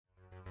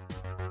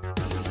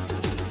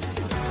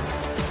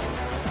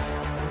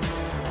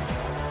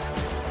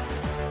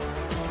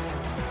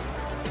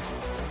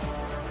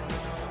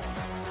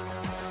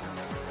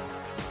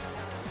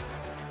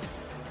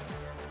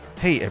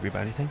Hey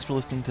everybody, thanks for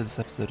listening to this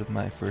episode of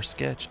My First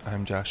Sketch.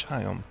 I'm Josh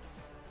Hyam.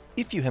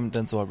 If you haven't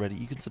done so already,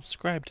 you can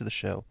subscribe to the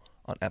show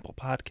on Apple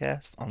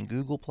Podcasts, on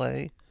Google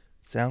Play,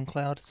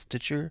 SoundCloud,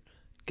 Stitcher.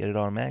 Get it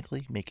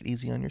automatically, make it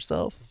easy on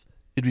yourself.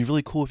 It'd be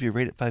really cool if you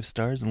rate it 5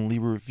 stars and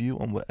leave a review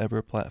on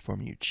whatever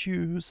platform you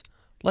choose.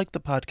 Like the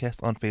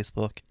podcast on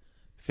Facebook,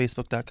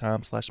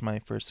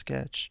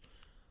 facebook.com/myfirstsketch.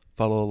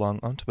 Follow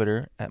along on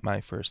Twitter at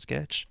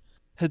myfirstsketch.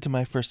 Head to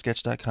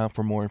myfirstsketch.com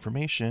for more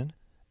information.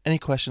 Any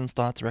questions,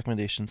 thoughts,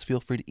 recommendations, feel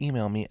free to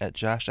email me at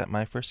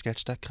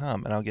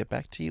josh@myfirstsketch.com and I'll get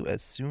back to you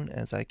as soon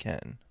as I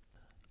can.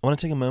 I want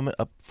to take a moment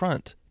up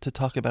front to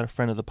talk about a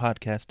friend of the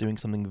podcast doing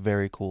something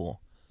very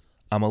cool.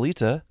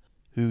 Amalita,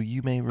 who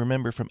you may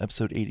remember from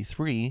episode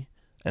 83,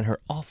 and her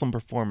awesome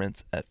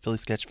performance at Philly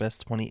Sketch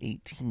Fest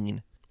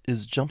 2018,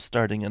 is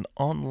jumpstarting an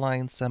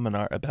online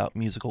seminar about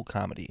musical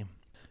comedy.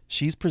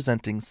 She's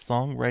presenting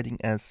Songwriting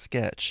as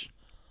Sketch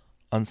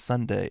on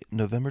Sunday,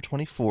 November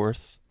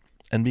 24th,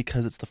 and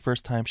because it's the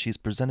first time she's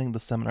presenting the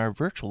seminar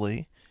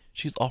virtually,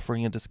 she's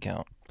offering a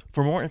discount.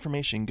 For more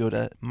information, go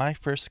to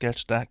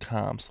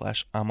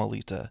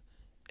myfirstsketch.com/Amalita,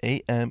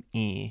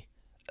 AMELITA,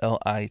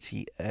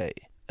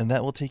 and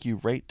that will take you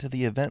right to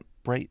the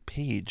Eventbrite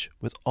page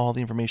with all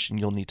the information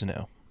you'll need to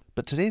know.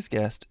 But today's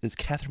guest is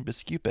Catherine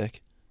Biskupik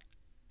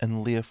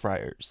and Leah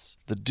Friars,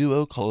 the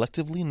duo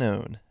collectively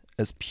known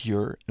as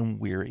Pure and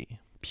Weary.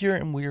 Pure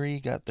and Weary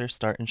got their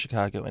start in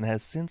Chicago and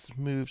has since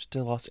moved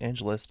to Los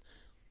Angeles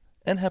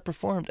and have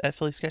performed at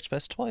Philly Sketch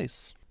Fest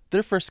twice.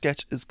 Their first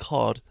sketch is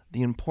called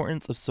The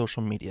Importance of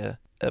Social Media,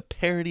 a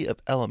parody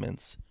of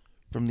elements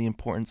from The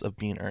Importance of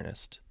Being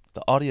Earnest.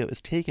 The audio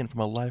is taken from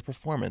a live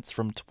performance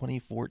from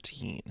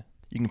 2014.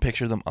 You can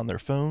picture them on their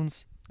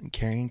phones and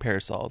carrying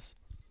parasols.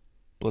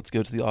 But let's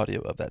go to the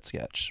audio of that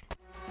sketch.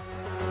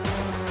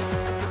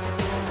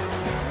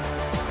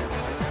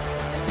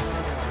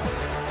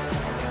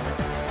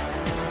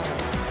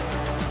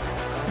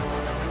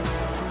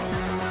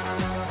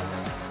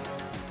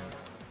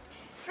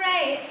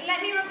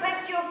 Let me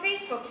request your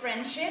Facebook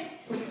friendship.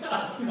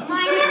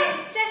 My name is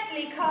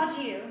Cecily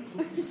Cardew.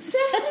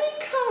 Cecily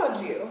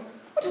Cardew?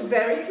 What a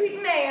very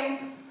sweet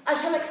name. I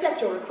shall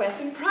accept your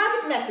request in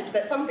private message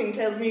that something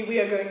tells me we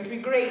are going to be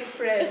great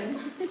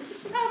friends.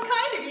 How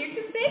kind of you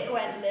to say,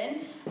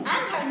 Gwendolyn. And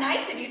how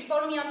nice of you to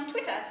follow me on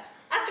Twitter,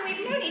 after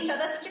we've known each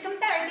other such a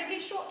comparatively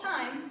short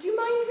time. Do you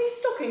mind me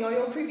stalking all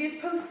your previous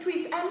posts,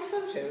 tweets, and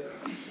photos?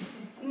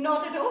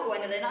 Not at all,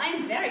 Gwendolyn.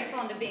 I'm very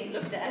fond of being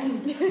looked at. Do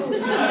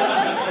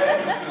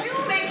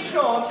make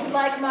sure to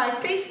like my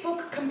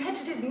Facebook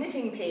competitive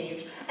knitting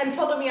page and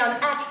follow me on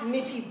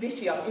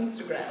 @NittyBitty on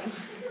Instagram.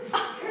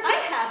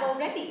 I have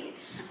already.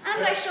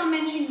 And I shall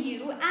mention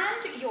you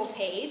and your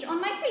page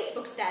on my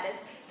Facebook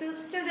status,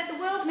 so that the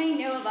world may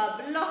know of our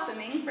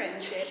blossoming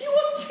friendship. You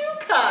are too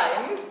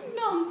kind.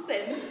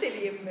 Nonsense,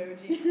 silly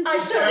emoji. I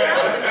shall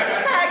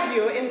tag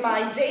you in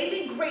my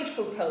daily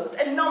grateful post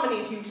and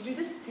nominate you to do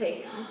the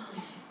same.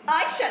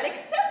 I shall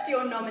accept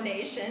your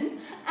nomination,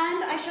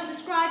 and I shall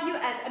describe you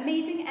as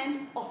amazing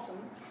and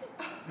awesome.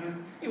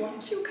 You are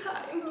too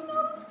kind.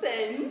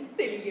 Nonsense,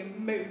 silly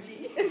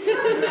emoji.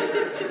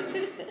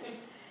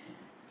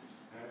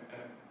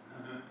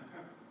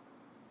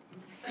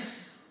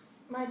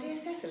 My dear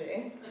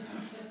Cecily,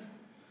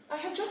 I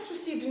have just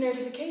received a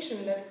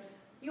notification that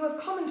you have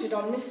commented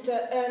on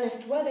Mr.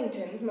 Ernest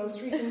Worthington's most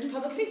recent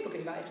public Facebook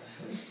invite.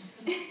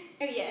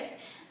 Oh yes,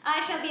 I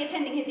shall be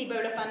attending his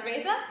Ebola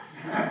fundraiser,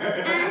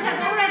 and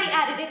have already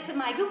added it to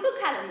my Google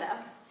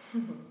Calendar.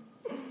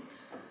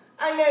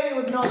 I know you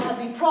have not had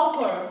the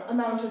proper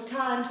amount of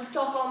time to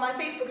stalk all my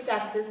Facebook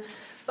statuses,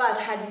 but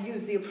had you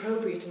used the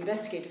appropriate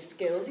investigative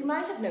skills, you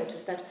might have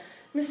noticed that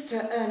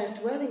Mr.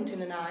 Ernest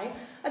Worthington and I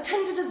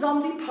attended a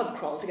zombie pub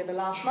crawl together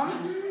last month,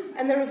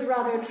 and there is a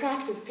rather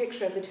attractive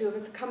picture of the two of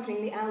us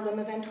accompanying the album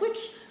event,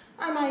 which,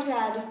 I might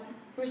add,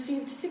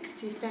 received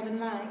 67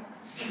 likes.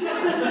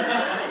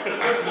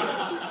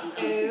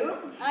 Oh,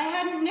 I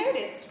hadn't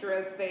noticed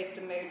stroke-faced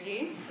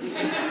emoji.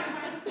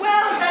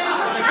 Well, then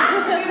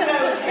perhaps you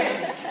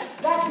noticed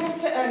that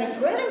Mr. Ernest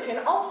Worthington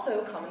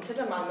also commented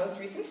on my most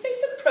recent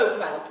Facebook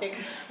profile pic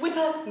with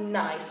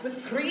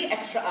 3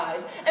 extra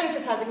eyes,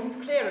 emphasizing his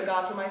clear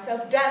regard for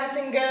myself,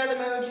 dancing girl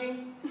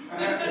emoji.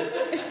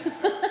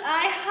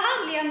 I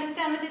hardly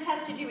understand what this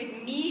has to do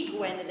with me,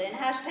 Gwendolyn.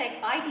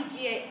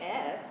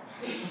 #IDGAF.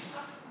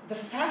 The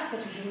fact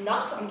that you do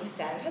not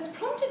understand has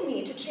prompted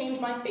me to change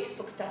my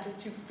Facebook status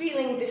to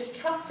feeling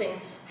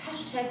distrusting.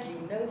 #you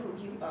know who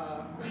you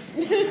are.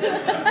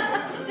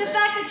 The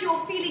fact that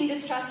you're feeling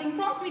distrusting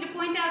prompts me to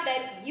point out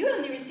that you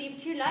only received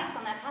 2 likes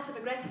on that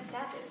passive-aggressive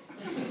status.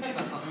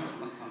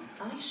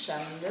 I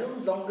shall no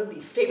longer be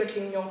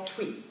favoriting your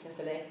tweets,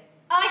 Cecily.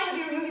 I shall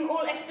be removing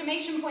all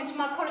exclamation points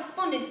from our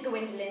correspondence,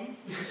 Gwendolyn.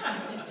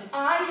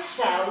 I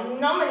shall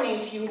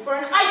nominate you for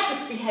an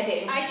ISIS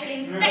beheading. I shall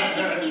infect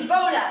you with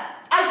Ebola.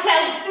 I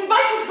shall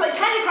invite you to play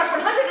Candy Crush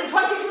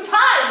 122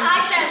 times. I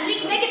shall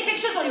leak naked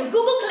pictures on your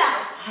Google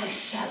Cloud. I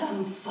shall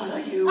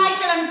unfollow you. I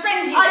shall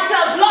unfriend you. I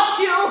shall block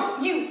you.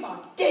 You are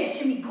dead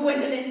to me,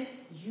 Gwendolyn.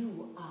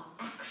 You are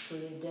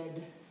actually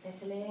dead,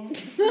 Cecily.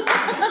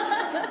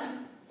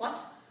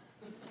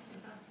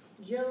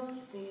 You'll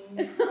see.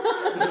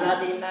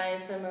 Bloody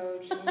knife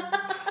emoji.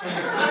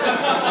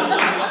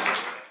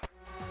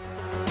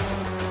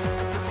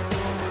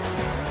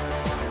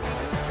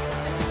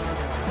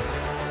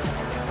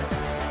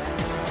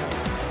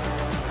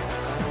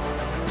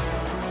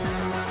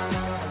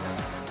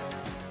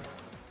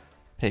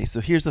 Hey,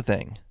 so here's the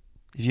thing.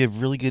 If you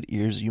have really good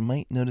ears, you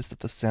might notice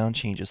that the sound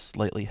changes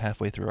slightly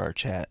halfway through our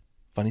chat.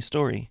 Funny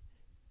story.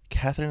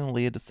 Catherine and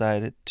Leah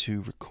decided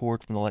to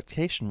record from the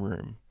lactation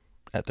room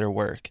at their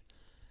work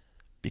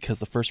because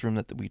the first room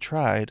that we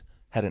tried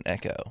had an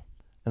echo.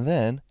 And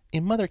then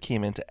a mother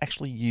came in to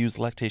actually use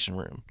the lactation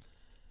room.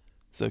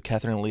 So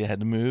Catherine and Leah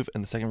had to move,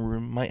 and the second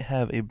room might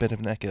have a bit of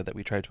an echo that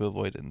we tried to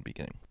avoid in the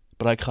beginning.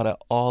 But I cut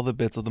out all the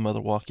bits of the mother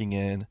walking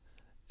in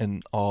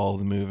and all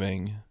the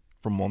moving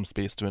from one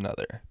space to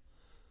another.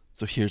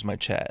 So here's my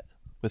chat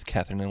with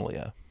Catherine and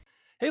Leah.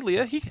 Hey,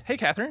 Leah. Hey,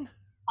 Catherine.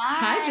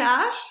 Hi,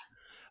 Josh.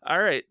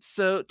 All right.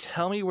 So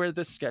tell me where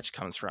this sketch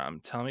comes from.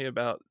 Tell me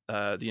about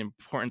the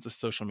importance of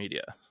social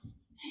media.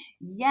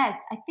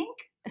 Yes, I think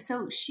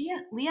so.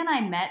 Leah and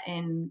I met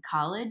in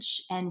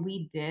college, and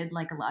we did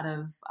like a lot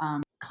of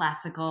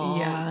classical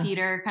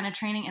theater kind of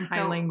training, and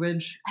high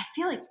language. I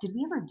feel like, did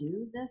we ever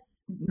do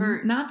this?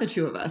 Not the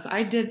two of us.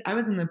 I did. I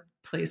was in the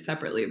place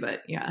separately,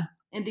 but yeah.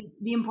 And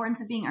the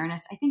importance of being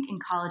earnest. I think in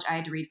college I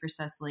had to read for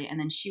Cecily, and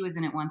then she was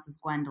in it once as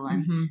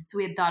Gwendolyn. Mm-hmm. So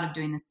we had thought of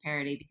doing this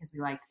parody because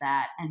we liked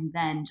that, and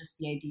then just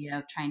the idea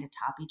of trying to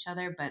top each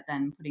other, but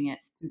then putting it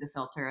through the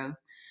filter of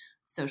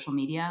social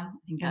media. I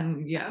think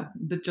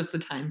just the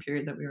time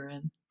period that we were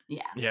in.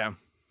 Yeah.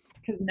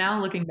 Because now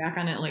looking back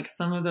on it, like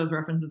some of those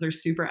references are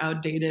super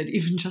outdated,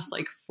 even just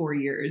like 4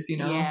 years, you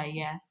know? Yeah.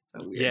 It's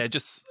so weird. Yeah,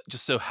 just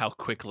so how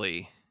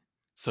quickly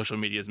social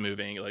media is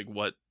moving, like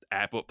what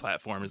app, what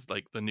platform is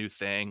like the new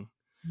thing.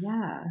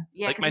 Yeah.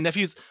 Like my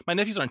nephews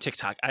are on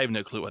TikTok. I have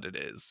no clue what it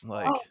is.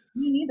 Like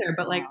me neither.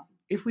 But like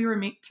if we were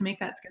to make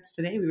that sketch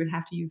today, we would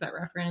have to use that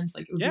reference.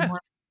 Like it would be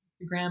more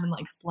Instagram and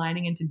like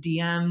sliding into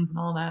DMs and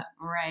all that.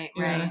 Right.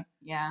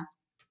 Yeah.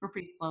 We're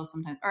pretty slow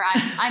sometimes. Or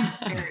I'm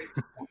very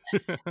slow.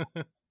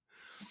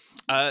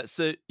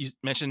 So you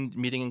mentioned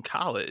meeting in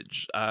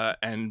college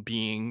and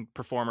being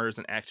performers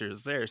and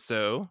actors there.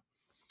 So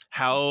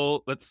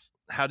how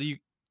do you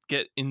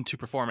get into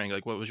performing?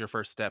 Like what was your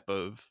first step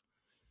of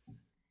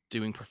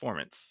doing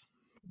performance?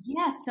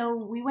 Yeah, so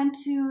we went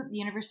to the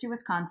University of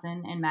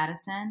Wisconsin in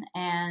Madison,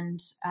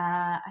 and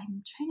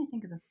I'm trying to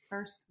think of the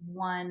first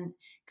one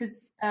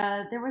because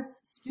there was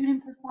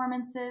student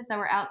performances that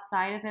were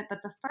outside of it,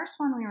 but the first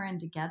one we were in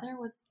together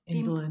was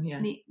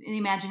the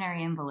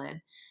Imaginary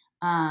Invalid.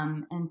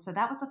 And so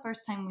that was the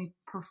first time we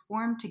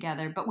performed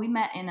together, but we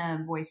met in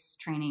a voice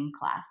training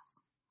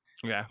class.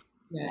 Yeah,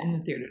 in the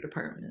theater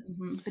department.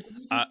 Mm-hmm. But did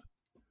you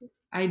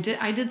I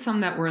did some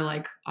that were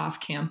like off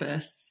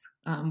campus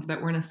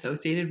that weren't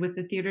associated with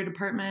the theater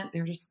department. They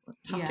were just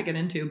tough to get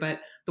into.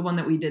 But the one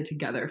that we did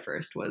together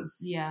first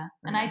was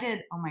and I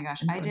did. Oh my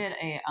gosh, I did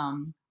a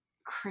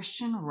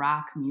Christian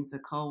rock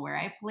musical where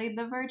I played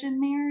the Virgin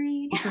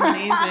Mary. It's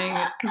amazing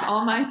because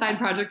all my side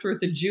projects were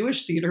at the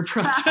Jewish theater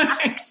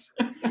projects.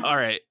 All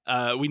right,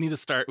 we need to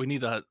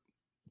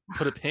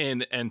put a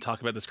pin and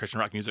talk about this Christian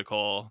rock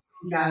musical.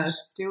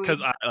 Yes,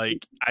 because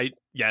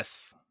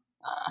yes.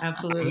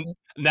 Absolutely.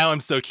 Now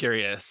I'm so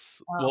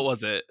curious. What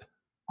was it?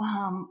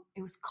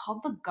 It was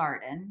called The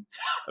Garden.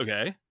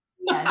 Okay.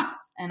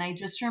 Yes, and I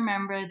just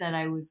remember that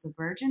I was the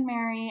Virgin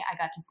Mary. I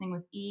got to sing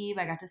with Eve.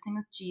 I got to sing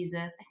with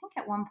Jesus. I think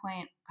at one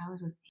point I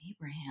was with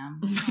Abraham.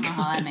 I don't know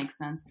how that makes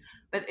sense.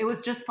 But it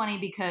was just funny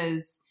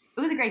because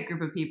it was a great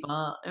group of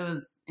people. It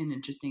was an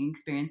interesting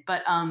experience.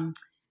 But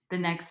the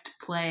next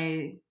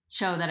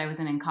show that I was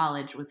in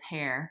college was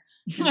Hair.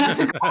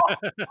 Pretty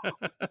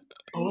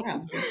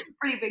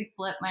big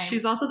flip.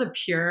 She's also the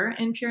Pure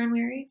in Pure and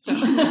Mary. So.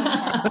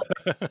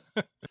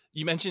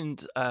 You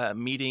mentioned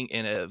meeting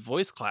in a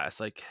voice class.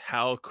 Like,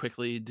 how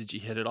quickly did you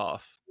hit it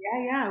off?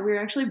 Yeah. We were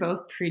actually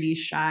both pretty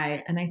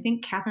shy. And I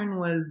think Catherine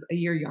was a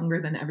year younger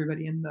than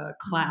everybody in the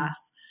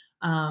class.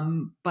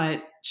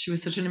 But she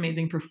was such an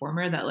amazing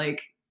performer that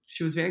like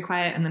she was very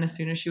quiet. And then as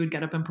soon as she would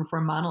get up and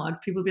perform monologues,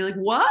 people would be like,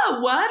 whoa,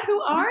 what?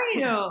 Who are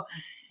you? Nice.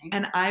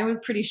 And I was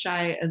pretty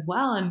shy as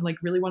well and like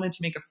really wanted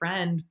to make a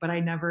friend, but I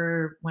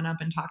never went up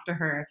and talked to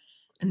her.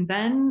 And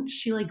then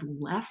she like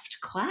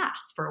left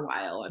class for a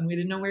while and we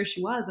didn't know where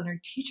she was. And her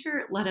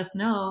teacher let us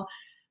know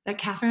that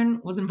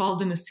Catherine was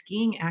involved in a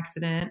skiing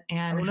accident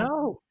and had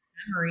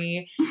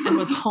memory and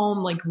was home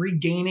like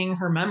regaining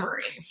her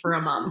memory for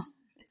a month.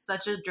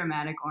 Such a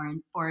dramatic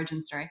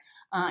origin story.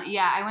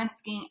 I went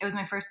skiing. It was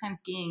my first time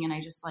skiing and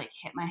I just like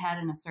hit my head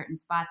in a certain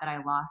spot that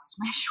I lost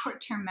my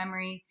short-term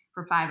memory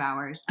for 5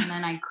 hours. And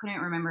then I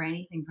couldn't remember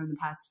anything from the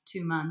past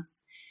 2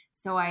 months.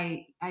 So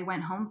I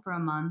went home for a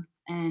month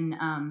and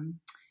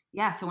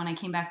so when I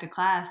came back to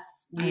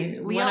class,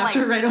 Leah went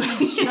after right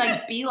away. She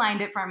like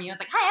beelined it for me. I was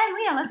like, hi, I'm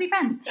Leah. Let's be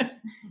friends. I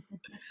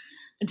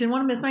didn't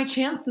want to miss my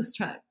chance this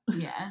time.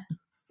 Yeah.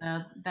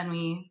 So then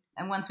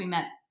once we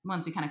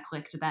kind of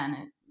clicked,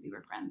 then we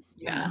were friends.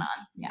 Yeah. On.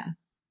 Yeah.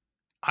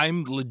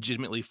 I'm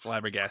legitimately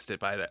flabbergasted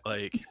by that.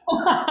 Like,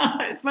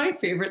 It's my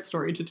favorite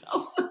story to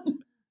tell.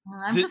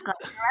 Well, I'm just glad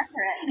you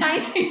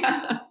remember it.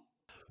 Yeah.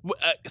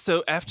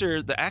 so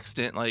after the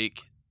accident,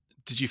 like,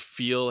 did you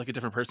feel like a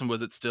different person?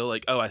 Was it still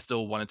like, oh, I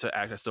still wanted to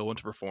act, I still want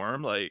to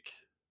perform? Like,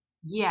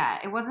 Yeah,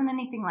 it wasn't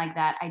anything like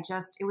that.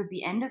 It was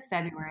the end of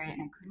February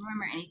and I couldn't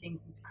remember anything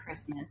since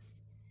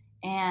Christmas.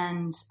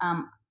 And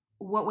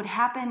what would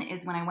happen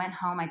is when I went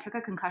home, I took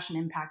a concussion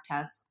impact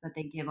test that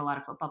they give a lot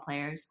of football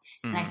players,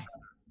 and I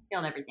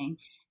failed everything.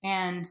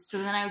 And so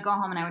then I would go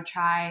home and I would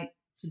try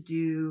to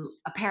do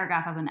a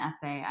paragraph of an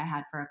essay I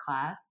had for a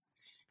class.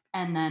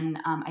 And then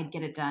I'd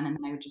get it done and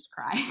then I would just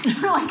cry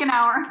for like an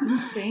hour.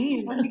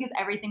 Insane. Because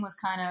everything was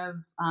kind of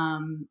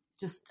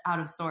just out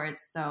of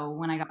sorts. So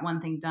when I got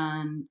one thing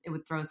done, it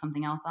would throw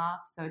something else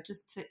off. So it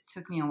just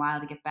took me a while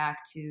to get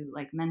back to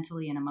like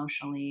mentally and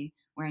emotionally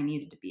where I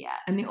needed to be at.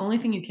 And the only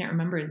thing you can't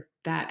remember is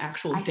that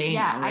actual day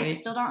now, right? I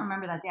still don't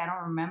remember that day. I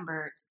don't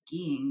remember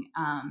skiing.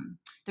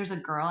 There's a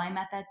girl I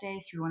met that day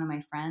through one of my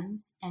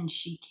friends, and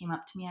she came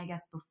up to me, I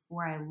guess,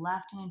 before I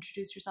left and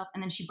introduced herself.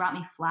 And then she brought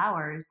me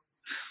flowers,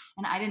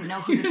 and I didn't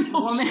know who this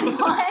woman was.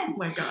 Oh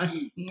my God.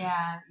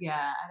 Yeah.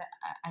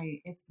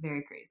 It's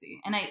very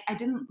crazy. And I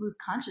didn't lose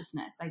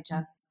consciousness.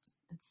 It's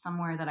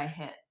somewhere that I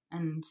hit.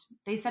 And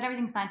they said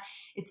everything's fine.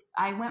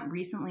 I went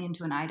recently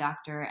into an eye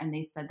doctor and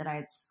they said that I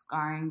had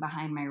scarring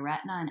behind my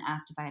retina and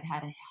asked if I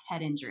had a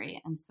head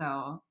injury. And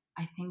so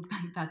I think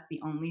that's the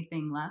only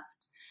thing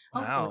left.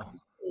 wow.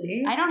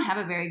 Hopefully. I don't have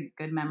a very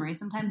good memory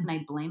sometimes, and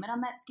I blame it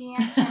on that skiing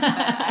accident,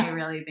 but I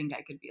really think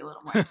I could be a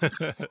little more.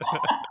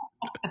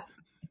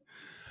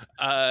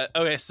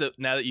 Okay, so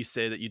now that you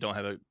say that you don't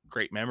have a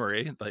great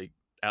memory, like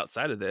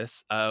outside of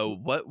this,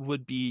 what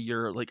would be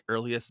your like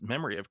earliest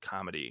memory of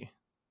comedy?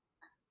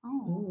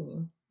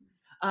 Oh.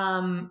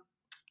 I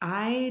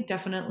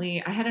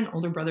had an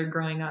older brother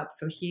growing up,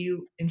 so he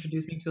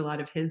introduced me to a lot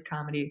of his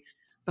comedy.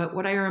 But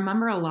what I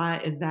remember a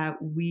lot is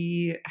that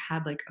we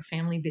had like a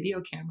family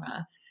video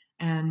camera,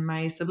 and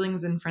my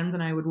siblings and friends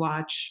and I would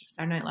watch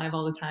Saturday Night Live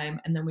all the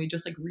time. And then we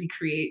just like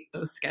recreate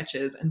those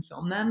sketches and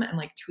film them and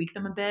like tweak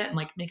them a bit and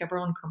like make up our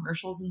own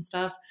commercials and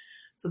stuff.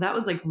 So that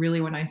was like really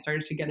when I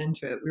started to get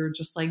into it. We were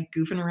just like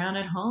goofing around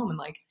at home and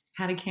like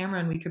had a camera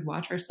and we could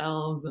watch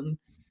ourselves. And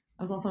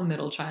I was also a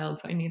middle child,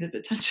 so I needed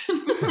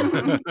attention.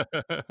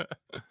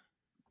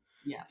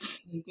 Yeah.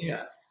 Me too.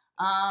 Yeah.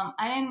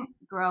 I didn't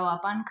grow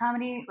up on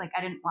comedy. Like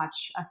I didn't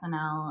watch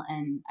SNL,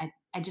 and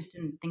I just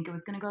didn't think it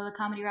was going to go the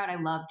comedy route.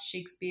 I loved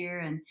Shakespeare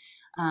and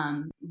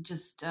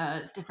just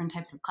different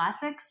types of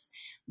classics.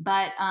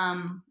 But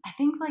I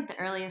think like the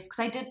earliest,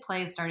 because I did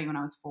play starting when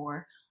I was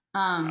 4.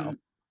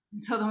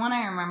 So the one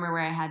I remember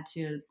where I had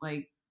to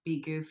like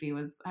be goofy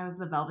I was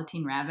the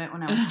Velveteen Rabbit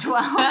when I was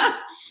 12.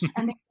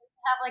 And they didn't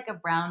have like a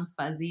brown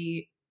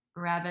fuzzy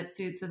rabbit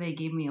suit, so they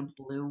gave me a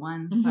blue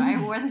one. So I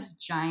wore this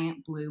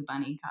giant blue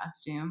bunny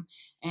costume,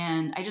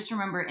 and I just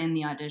remember in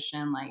the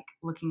audition like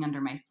looking under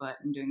my foot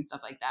and doing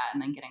stuff like that,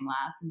 and then getting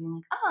laughs and being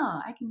like, oh,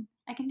 I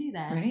can do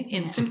that. Right?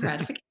 Instant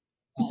gratification.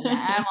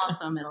 Yeah, I'm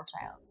also a middle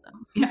child, so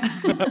yeah.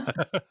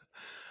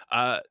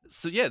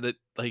 So yeah,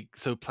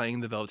 so playing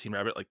the Velveteen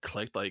Rabbit like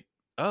clicked, like,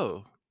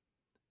 oh,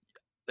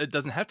 it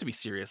doesn't have to be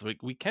serious.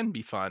 Like we can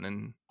be fun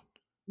and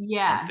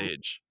on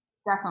stage.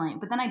 Definitely.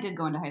 But then I did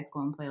go into high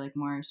school and play like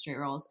more straight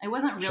roles. It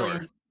wasn't really until I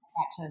got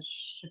to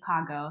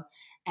Chicago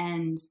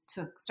and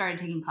started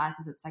taking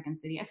classes at Second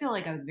City. I feel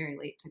like I was very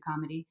late to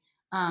comedy.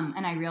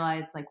 And I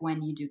realized like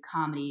when you do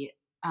comedy,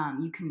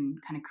 you can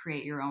kind of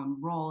create your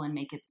own role and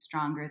make it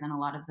stronger than a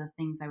lot of the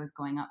things I was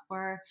going up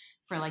for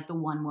like the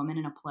one woman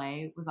in a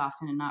play was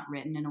often not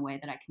written in a way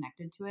that I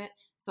connected to it.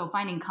 So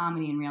finding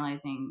comedy and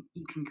realizing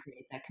you can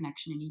create that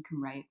connection and you can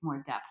write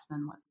more depth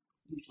than what's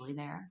usually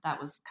there.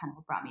 That was kind of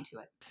what brought me to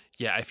it.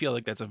 Yeah, I feel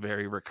like that's a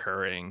very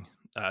recurring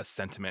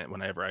sentiment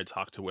whenever I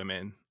talk to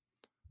women.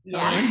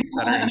 Yeah.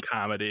 That are in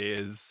comedy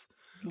is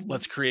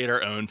let's create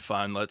our own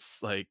fun.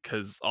 Let's like,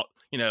 because,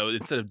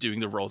 instead of doing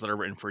the roles that are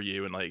written for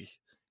you and like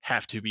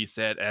have to be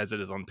said as it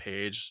is on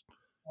page,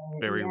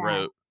 very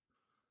rote.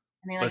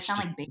 And they like let's sound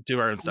just like baby. do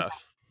our own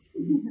stuff.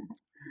 Yeah.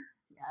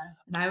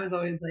 And I was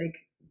always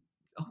like,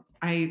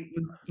 they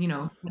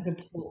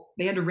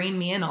had to rein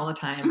me in all the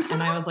time.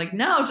 And I was like,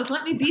 no, just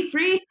let me be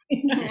free.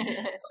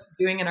 So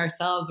doing it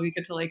ourselves, we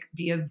get to like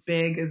be as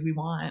big as we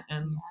want.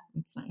 And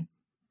it's nice.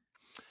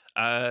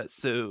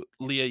 So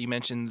Leah, you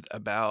mentioned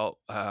about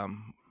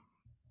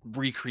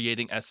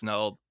recreating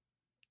SNL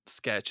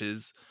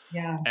sketches.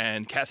 Yeah.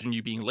 And Catherine,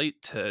 you being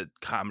late to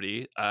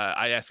comedy.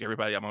 I ask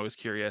everybody, I'm always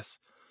curious,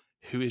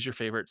 who is your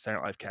favorite Saturday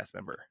Night Live cast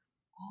member?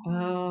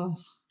 Oh,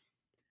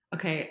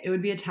 okay. It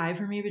would be a tie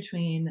for me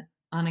between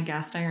Anna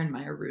Gasteyer and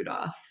Maya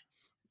Rudolph.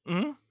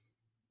 Mm-hmm.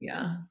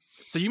 Yeah.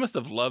 So you must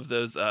have loved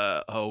those.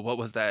 What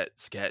was that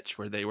sketch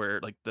where they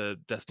were like the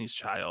Destiny's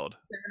Child?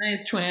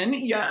 Gemini's twin.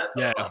 Yes.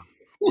 Yeah.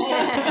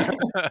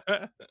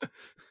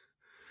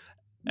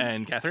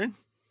 And Catherine?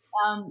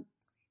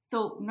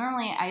 So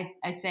normally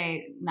I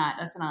say not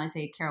SNL, I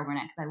say Carol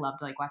Burnett because I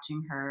loved like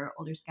watching her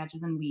older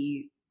sketches, and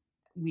we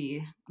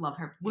love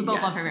her. We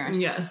both love her very much.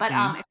 Yes. But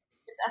if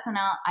it's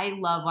SNL, I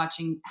love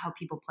watching how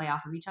people play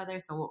off of each other.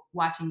 So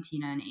watching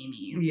Tina and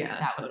Amy,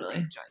 that was a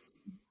big joy.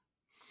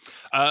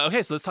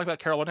 Okay, so let's talk about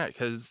Carol Burnett,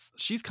 because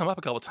she's come up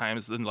a couple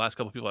times in the last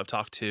couple people I've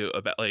talked to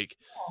about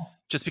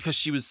just because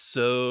she was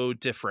so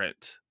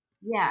different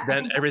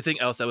than everything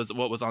else that was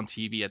what was on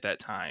TV at that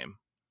time,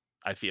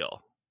 I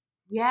feel.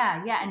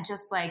 Yeah, and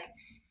just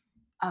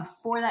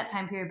for that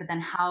time period, but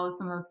then how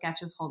some of those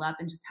sketches hold up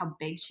and just how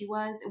big she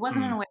was. It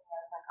wasn't in a way where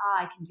I was like, oh,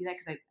 I can do that,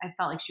 because I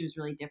felt like she was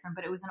really different,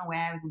 but it was in a way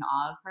I was in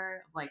awe of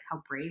her, of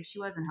how brave she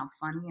was and how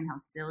funny and how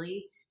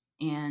silly.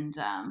 And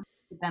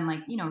but then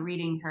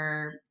reading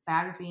her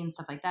biography and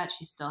stuff like that,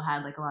 she still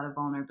had a lot of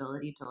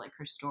vulnerability to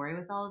her story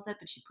with all of it,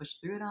 but she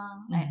pushed through it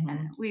all. Mm-hmm.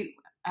 And we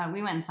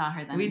went and saw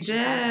her then. We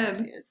did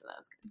too, so that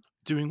was good.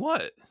 Doing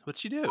what? What'd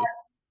she do?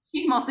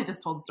 She mostly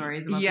just told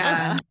stories about she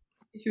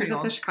was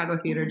at the Chicago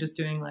Theater just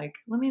doing let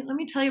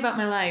me tell you about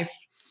my life.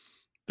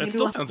 That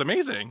still sounds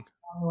amazing.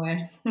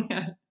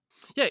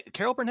 Yeah,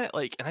 Carol Burnett,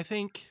 and I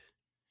think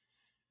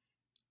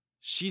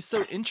she's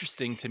so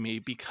interesting to me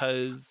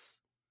because,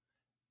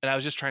 and I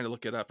was just trying to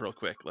look it up real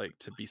quick,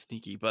 to be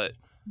sneaky, but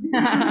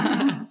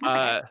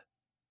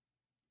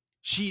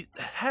she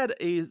had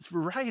a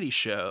variety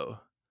show.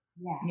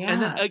 Yeah.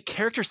 And then a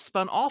character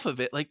spun off of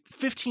it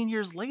 15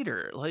 years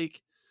later.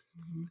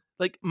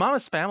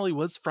 Mama's Family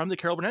was from the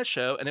Carol Burnett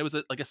show, and it was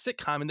a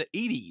sitcom in the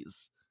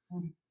 80s.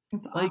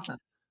 That's awesome.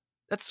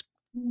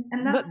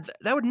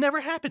 That would never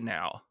happen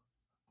now.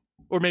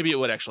 Or maybe it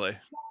would actually.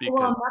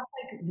 Well, that's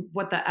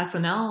what the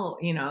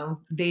SNL,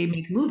 they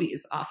make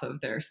movies off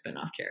of their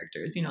spin-off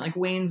characters, like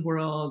Wayne's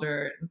World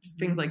or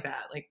things like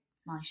that.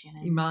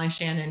 Molly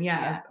Shannon.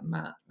 Yeah.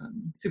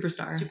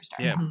 Superstar.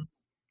 Yeah.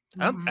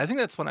 Mm-hmm. I think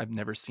that's one I've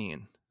never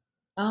seen.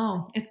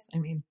 Oh, there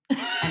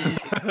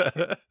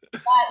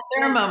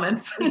are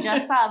moments. We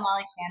just saw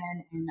Molly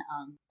Shannon in,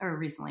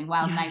 recently,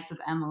 Wild Nights with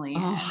Emily.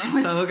 Oh, and it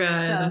was so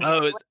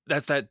good.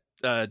 That's that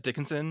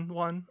Dickinson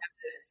one?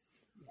 Yes.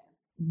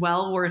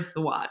 Well worth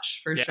the watch,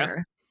 for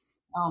sure.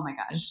 Oh my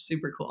gosh. It's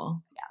super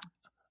cool.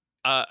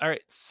 Yeah. All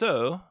right.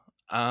 So,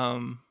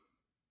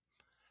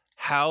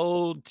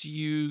 how do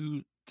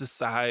you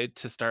decide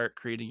to start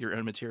creating your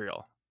own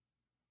material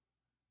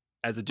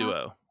as a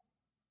duo?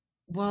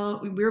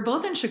 Well, we were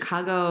both in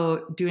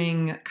Chicago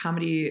doing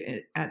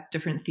comedy at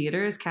different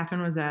theaters.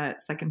 Catherine was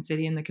at Second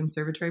City in the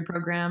conservatory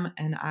program,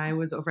 and I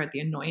was over at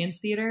the Annoyance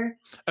Theater.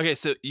 Okay,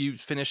 so you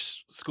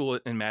finished school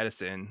in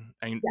Madison,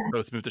 and you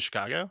both moved to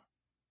Chicago?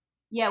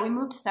 Yeah, we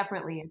moved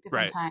separately at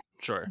different times.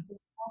 Sure. And so we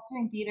were both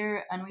doing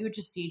theater, and we would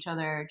just see each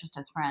other just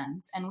as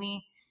friends. And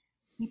we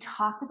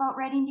talked about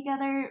writing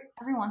together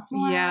every once in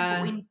a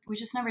while, but we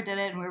just never did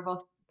it, and we were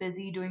both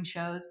busy doing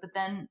shows. But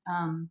then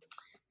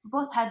we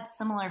both had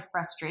similar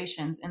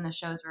frustrations in the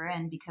shows we're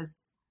in,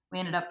 because we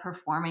ended up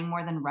performing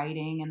more than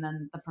writing, and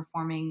then the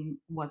performing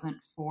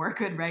wasn't for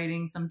good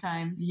writing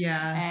sometimes.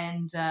 Yeah.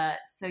 And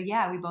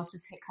we both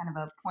just hit kind of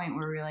a point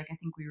where we were I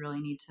think we really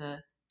need to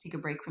take a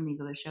break from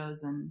these other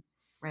shows and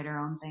write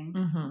our own thing.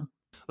 Mm-hmm.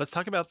 Let's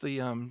talk about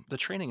the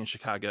training in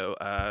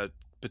Chicago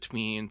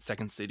between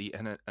Second City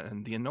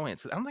and the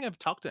Annoyance. I don't think I've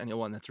talked to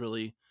anyone that's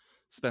really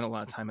spent a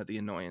lot of time at the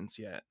Annoyance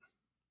yet.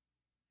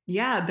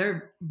 Yeah,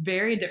 they're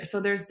very different. So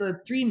there's the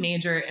three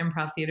major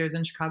improv theaters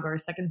in Chicago are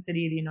Second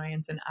City, the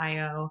Annoyance, and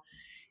IO.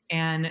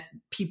 And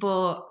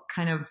people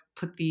kind of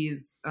put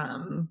these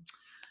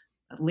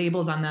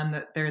labels on them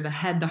that they're the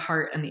head, the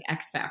heart, and the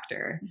X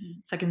factor.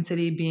 Mm-hmm. Second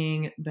City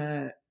being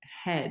the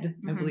head,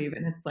 I believe.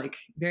 And it's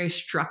very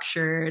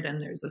structured,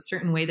 and there's a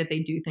certain way that they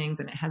do things,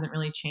 and it hasn't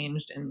really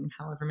changed in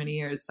however many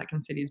years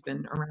Second City's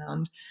been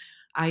around.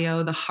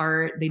 IO, the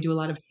heart, they do a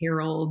lot of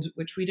Herald,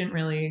 which we didn't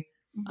really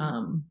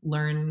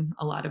learn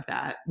a lot of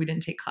that. We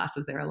didn't take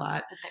classes there a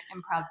lot. But they're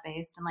improv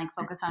based and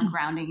focus on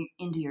grounding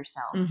into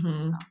yourself.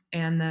 Mm-hmm. So.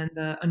 And then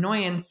the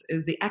Annoyance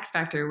is the X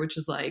factor, which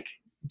is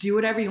do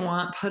whatever you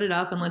want, put it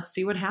up, and let's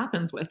see what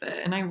happens with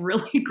it. And I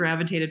really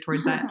gravitated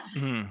towards that.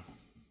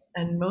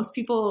 And most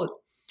people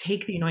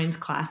take the Annoyance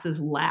classes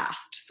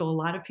last. So a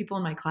lot of people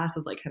in my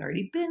classes had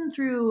already been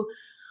through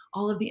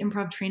all of the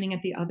improv training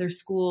at the other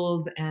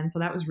schools. And so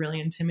that was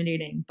really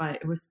intimidating, but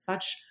it was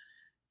such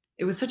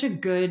a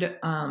good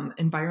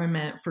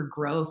environment for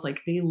growth.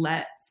 They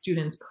let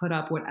students put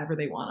up whatever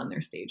they want on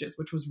their stages,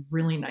 which was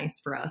really nice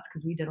for us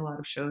because we did a lot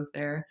of shows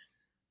there.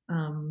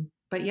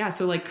 But yeah,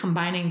 so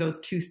combining those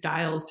two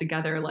styles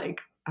together,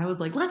 I was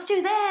let's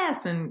do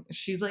this. And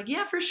she's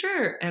yeah, for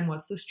sure. And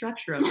what's the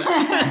structure of it?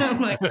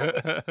 I'm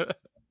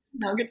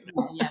now get to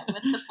yeah,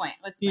 what's the point?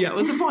 What's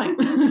the point?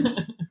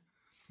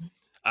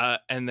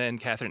 And then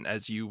Catherine,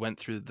 as you went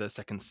through the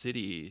Second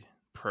City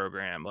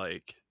program,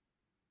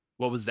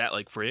 what was that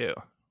like for you?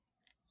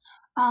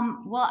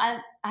 Well,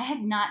 I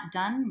had not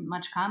done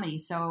much comedy,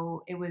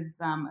 so it was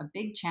a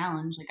big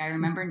challenge. Like I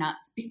remember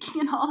not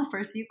speaking in all the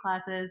first few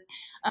classes,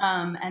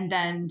 and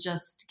then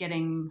just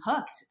getting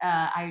hooked.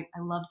 I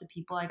loved the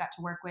people I got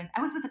to work with.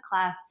 I was with a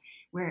class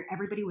where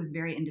everybody was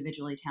very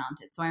individually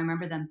talented, so I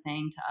remember them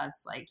saying to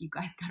us, like, "You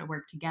guys got to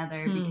work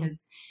together,"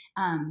 because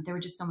there were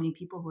just so many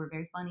people who were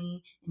very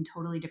funny in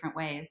totally different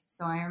ways.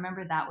 So I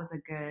remember that was a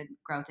good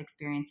growth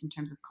experience in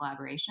terms of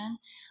collaboration.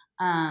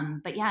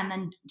 But yeah, and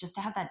then just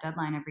to have that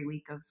deadline every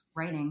week of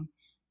writing.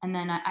 And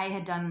then I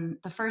had done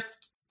the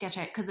first sketch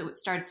because it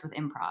starts with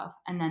improv.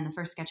 And then the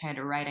first sketch I had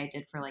to write, I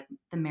did for like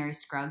the Mary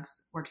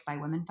Scruggs Works by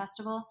Women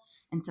Festival.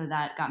 And so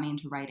that got me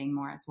into writing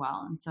more as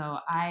well. And so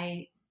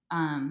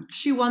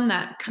she won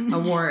that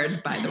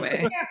award, by the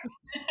way.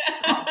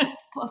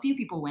 Well, a few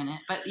people win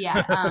it, but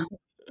yeah.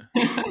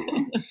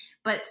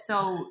 But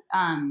so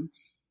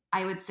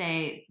I would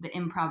say the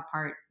improv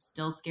part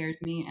still scares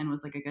me and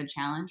was like a good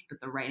challenge, but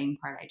the writing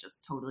part I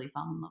just totally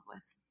fell in love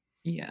with.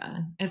 Yeah,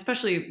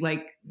 especially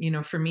like,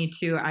 for me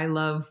too, I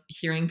love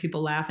hearing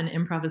people laugh, and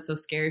improv is so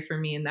scary for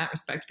me in that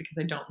respect because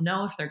I don't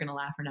know if they're going to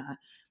laugh or not.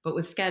 But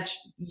with sketch,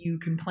 you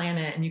can plan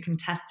it and you can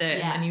test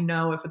it, and then you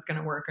know if it's going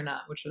to work or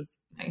not, which was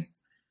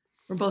nice.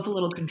 We're both a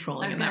little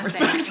controlling in that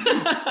respect.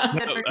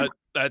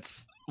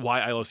 That's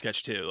why I love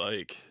sketch too.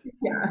 Like,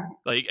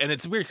 and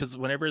it's weird because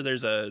whenever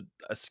there's a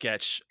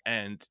sketch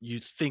and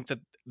you think that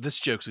this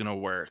joke's gonna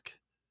work,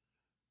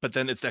 but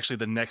then it's actually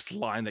the next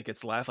line that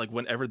gets laughed. Like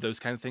whenever those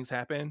kind of things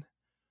happen,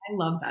 I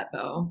love that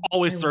though.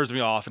 Always throws me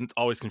off, and it's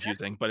always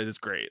confusing, but it is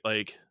great.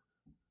 Like,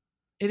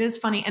 it is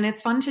funny, and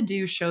it's fun to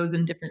do shows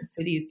in different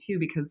cities too,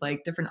 because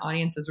like different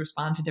audiences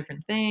respond to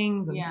different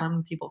things, and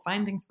some people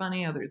find things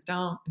funny, others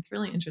don't. It's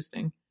really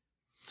interesting.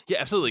 Yeah,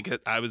 absolutely.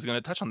 I was going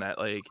to touch on that.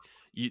 Like,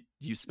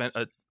 you spent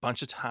a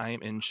bunch of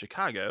time in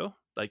Chicago.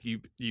 Like,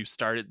 you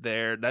started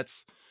there.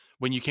 That's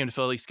when you came to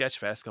Philly Sketch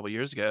Fest a couple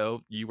years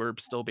ago. You were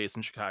still based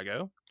in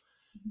Chicago.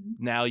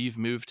 Mm-hmm. Now you've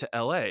moved to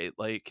LA.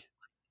 Like,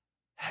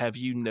 have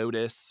you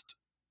noticed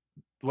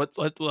what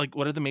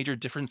are the major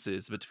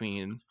differences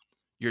between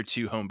your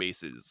two home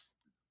bases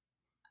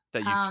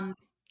that you've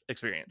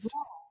experienced?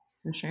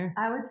 Yeah, for sure.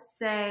 I would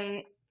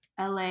say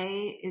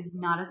LA is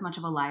not as much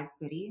of a live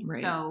city. Right.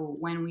 So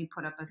when we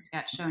put up a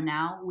sketch show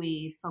now,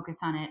 we focus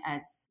on it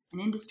as an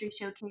industry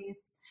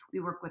showcase. We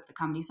work with the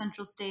Comedy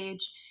Central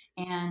stage,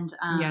 and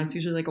it's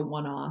usually like a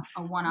one-off.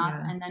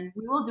 And then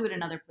we will do it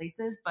in other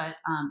places, but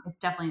it's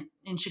definitely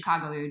in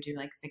Chicago. We would do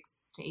like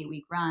 6 to 8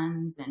 week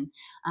runs, and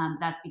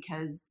that's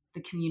because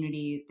the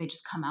community, they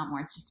just come out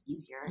more. It's just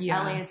easier.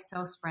 Yeah. LA is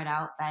so spread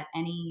out that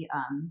any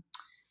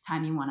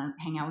time you want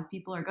to hang out with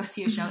people or go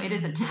see a show, it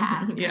is a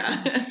task.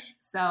 Yeah.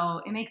 So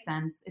it makes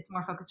sense. It's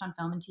more focused on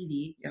film and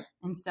TV. Yep.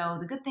 And so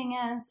the good thing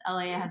is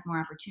LA has more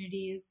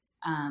opportunities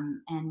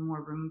and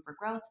more room for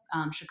growth.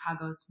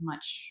 Chicago's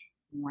much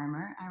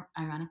warmer,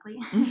 ironically,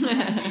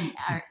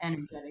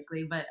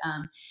 energetically. But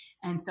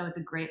and so it's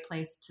a great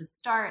place to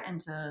start and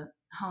to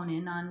hone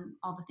in on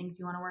all the things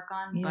you want to work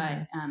on.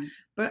 Yeah.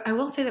 But I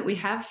will say that we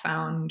have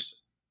found,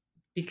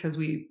 because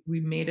we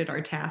made it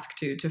our task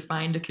to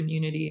find a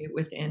community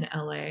within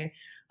LA.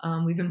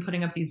 We've been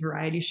putting up these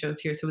variety shows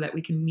here so that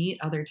we can meet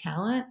other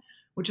talent,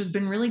 which has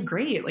been really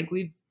great. Like,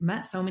 we've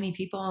met so many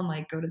people and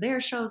like go to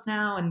their shows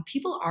now, and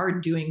people are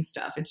doing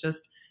stuff. It's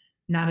just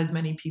not as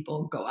many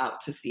people go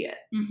out to see it.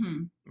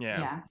 Mm-hmm.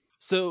 Yeah.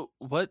 So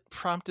what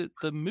prompted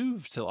the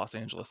move to Los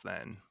Angeles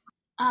then?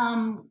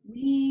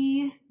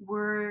 We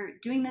were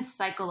doing this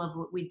cycle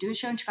of we'd do a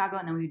show in Chicago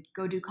and then we'd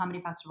go do comedy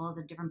festivals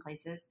at different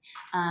places.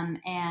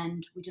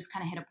 And we just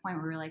kind of hit a point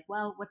where we were like,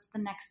 well, what's the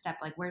next step?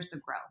 Like, where's the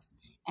growth?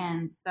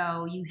 And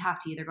so you have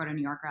to either go to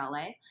New York or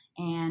LA.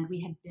 And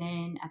we had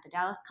been at the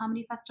Dallas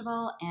Comedy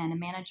Festival, and a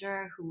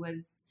manager who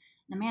was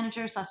the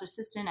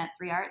manager/assistant at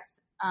 3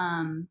 Arts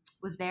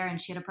was there,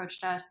 and she had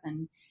approached us,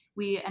 and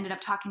we ended up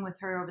talking with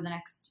her over the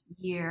next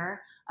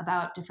year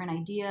about different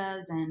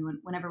ideas, and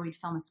whenever we'd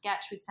film a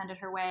sketch, we'd send it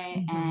her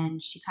way. Mm-hmm.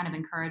 And she kind of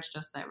encouraged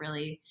us that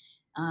really,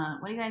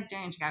 what are you guys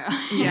doing in Chicago?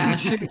 Yeah,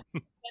 she can't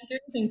do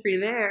anything for you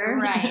there.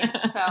 Right.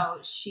 So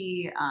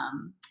she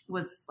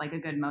was like a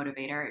good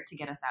motivator to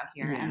get us out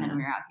here. Yeah. And then when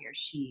we were out here,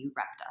 she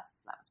repped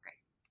us. So that was great.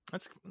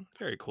 That's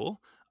very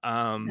cool.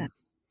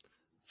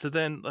 So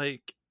then,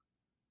 like,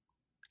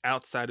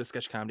 outside of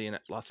sketch comedy in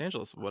Los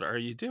Angeles, what are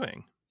you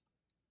doing?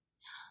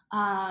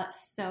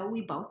 So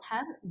we both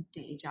have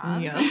day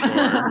jobs.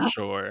 Yeah.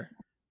 Sure.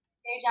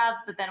 Day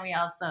jobs, but then we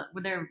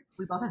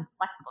both have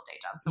flexible day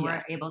jobs. So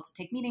we're able to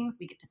take meetings,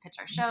 we get to pitch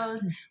our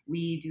shows,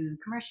 we do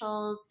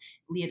commercials,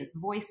 Leah does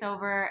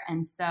voiceover.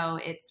 And so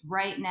it's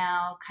right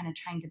now kind of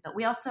trying to build.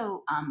 We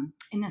also,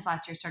 in this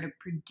last year, started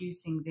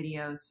producing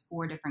videos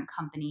for different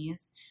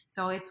companies.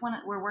 So it's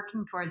we're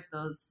working towards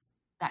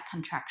that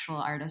contractual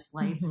artist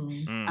life.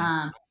 Mm-hmm.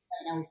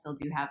 Right now we still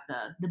do have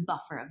the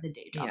buffer of the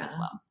day job as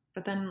well.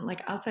 But then,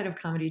 like, outside of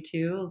comedy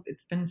too,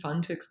 it's been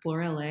fun to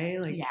explore LA.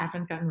 Like,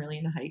 Catherine's gotten really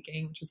into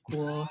hiking, which is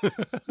cool. You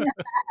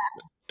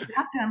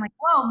have to. I'm like,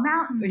 whoa,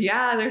 mountains.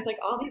 Yeah, there's like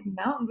all these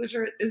mountains, which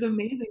is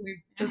amazing.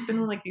 We've just been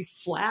in like these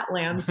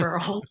flatlands for our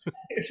whole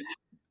lives.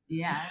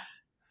 Yeah.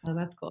 So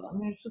that's cool.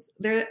 And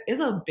there is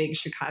a big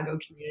Chicago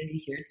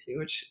community here too,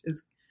 which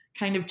is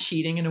kind of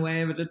cheating in a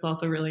way, but it's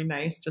also really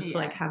nice just to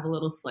like have a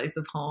little slice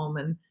of home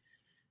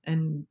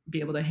and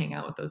be able to hang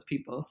out with those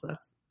people. So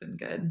that's been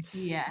good.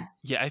 Yeah.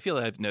 Yeah, I feel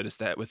like I've noticed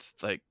that with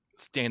like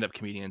stand-up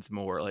comedians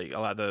more. Like a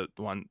lot of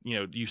the one,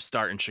 you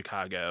start in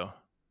Chicago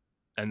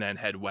and then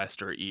head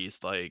west or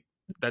east. Like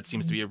that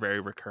seems to be a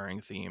very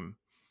recurring theme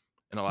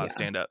in a lot of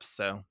stand-ups.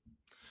 So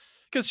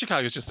because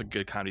Chicago is just a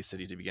good comedy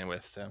city to begin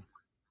with. So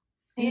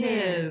it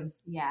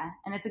is. Yeah.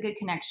 And it's a good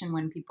connection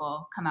when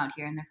people come out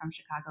here and they're from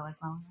Chicago as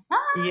well.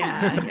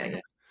 Yeah.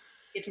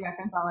 Get to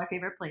reference all our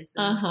favorite places.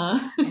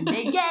 And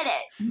they get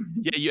it.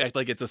 Yeah, you act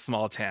like it's a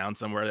small town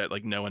somewhere that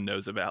like no one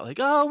knows about. Like,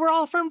 oh, we're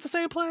all from the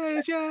same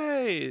place.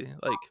 Yay.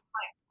 Like,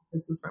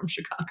 this is from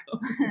Chicago.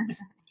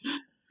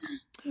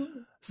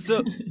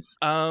 So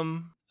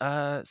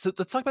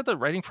let's talk about the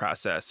writing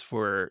process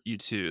for you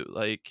two.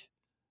 Like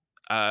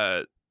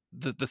the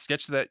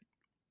sketch that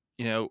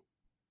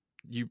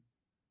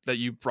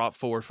you brought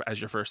forward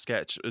as your first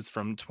sketch is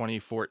from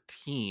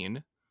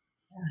 2014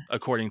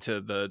 according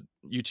to the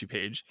YouTube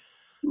page.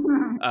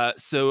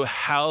 So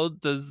how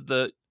does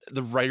the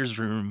writer's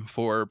room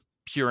for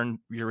Pure and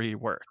Yuri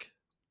work?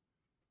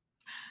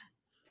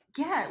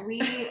 Yeah, we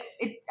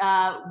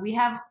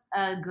have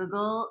a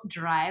Google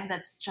Drive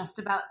that's just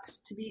about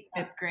to be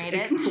upgraded.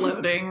 It's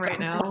exploding right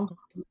now.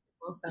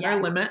 We'll set our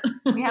limit.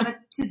 We have a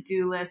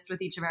to-do list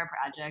with each of our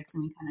projects,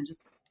 and we kind of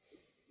just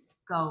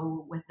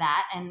go with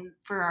that. And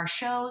for our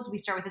shows, we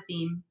start with a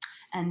theme,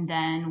 and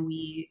then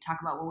we talk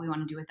about what we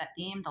want to do with that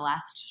theme. The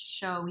last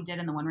show we did,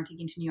 and the one we're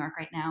taking to New York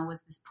right now,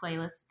 was this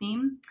playlist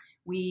theme.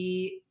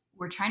 We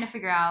were trying to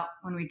figure out,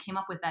 when we came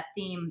up with that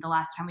theme, the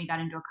last time we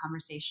got into a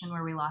conversation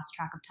where we lost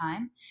track of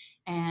time.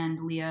 And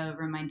Leah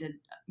reminded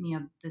me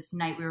of this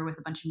night we were with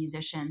a bunch of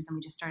musicians, and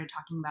we just started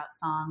talking about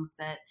songs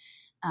that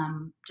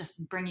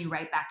just bring you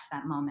right back to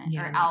that moment,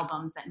 or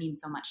albums that mean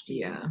so much to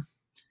you.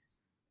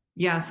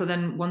 Yeah. So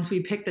then once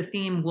we pick the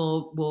theme,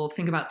 we'll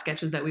think about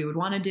sketches that we would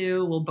want to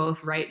do. We'll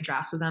both write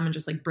drafts of them and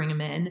just like bring them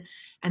in.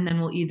 And then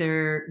we'll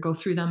either go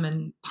through them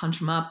and punch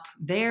them up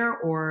there,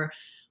 or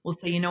we'll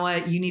say, you know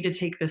what, you need to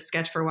take this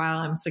sketch for a while.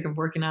 I'm sick of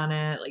working on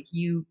it. Like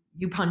you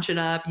punch it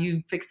up,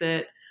 you fix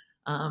it.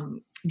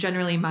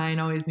 Generally mine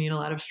always need a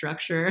lot of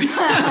structure.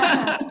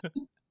 I'm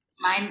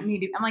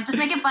like, just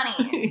make it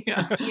funny.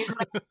 Yeah.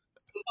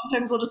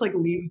 Sometimes we'll just like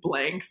leave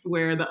blanks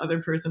where the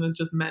other person is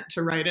just meant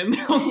to write in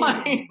their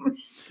line.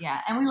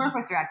 Yeah, and we work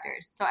with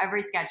directors. So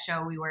every sketch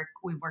show we've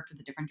worked with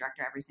a different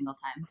director every single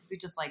time, because we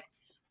just like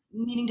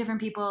meeting different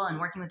people and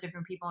working with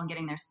different people and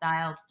getting their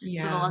styles.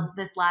 Yeah. So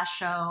this last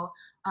show,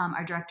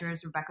 our director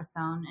is Rebecca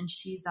Sohn, and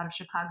she's out of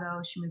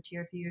Chicago. She moved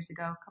here a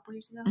couple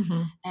years ago.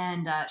 Mm-hmm.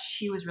 And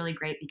she was really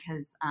great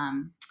because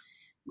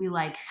we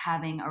like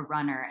having a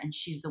runner, and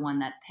she's the one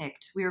that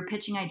picked. We were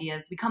pitching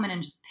ideas. We come in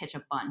and just pitch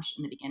a bunch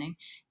in the beginning.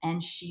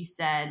 And she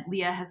said,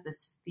 Leah has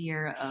this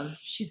fear of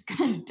she's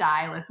going to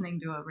die listening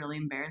to a really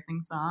embarrassing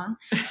song.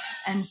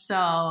 And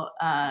so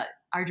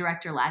our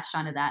director latched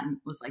onto that and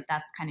was like,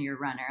 that's kind of your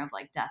runner of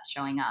like death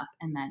showing up.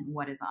 And then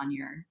what is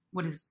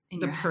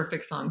in the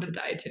perfect song to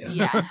die to.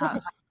 Yeah. And how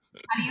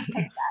do you pick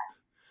that?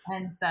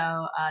 And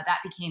so that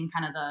became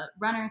kind of the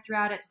runner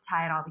throughout it to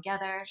tie it all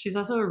together. She's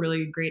also a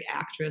really great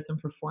actress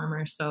and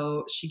performer.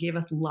 So she gave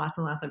us lots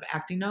and lots of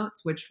acting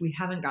notes, which we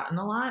haven't gotten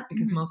a lot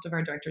because mm-hmm. most of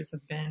our directors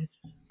have been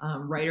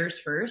writers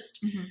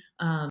first.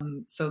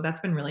 Mm-hmm. So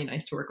that's been really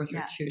nice to work with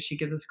her too. She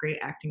gives us great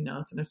acting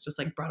notes, and it's just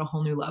like brought a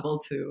whole new level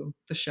to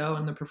the show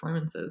and the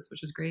performances,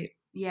 which is great.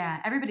 Yeah.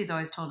 Everybody's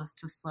always told us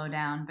to slow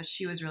down, but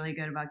she was really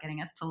good about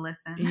getting us to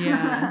listen.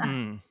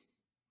 Yeah.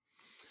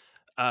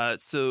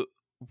 So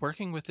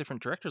working with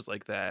different directors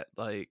like that,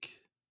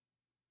 like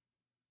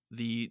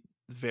the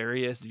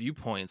various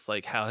viewpoints,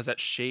 like how has that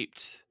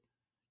shaped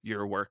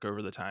your work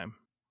over the time?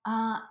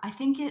 I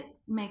think it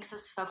makes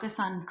us focus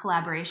on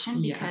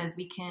collaboration because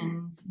we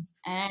can,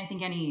 and I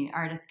think any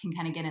artist can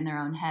kind of get in their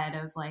own head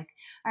of like,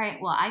 all right,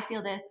 well, I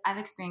feel this, I've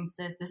experienced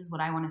this is what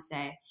I want to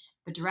say.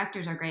 But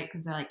directors are great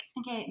because they're like,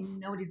 okay,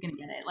 nobody's going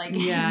to get it. Like,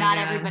 not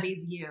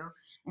everybody's you.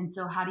 And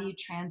so how do you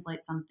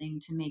translate something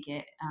to make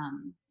it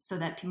so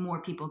that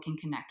more people can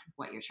connect with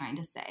what you're trying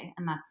to say?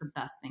 And that's the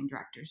best thing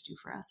directors do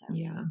for us, I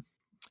would say.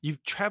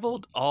 You've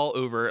traveled all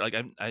over. Like,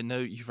 I know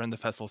you've run the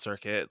festival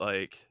circuit,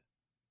 like,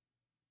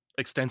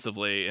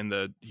 extensively in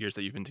the years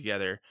that you've been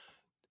together.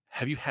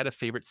 Have you had a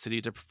favorite city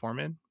to perform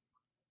in?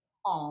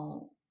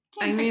 Oh,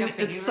 I mean,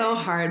 it's so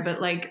hard,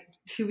 but like,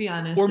 to be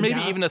honest, or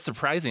maybe even a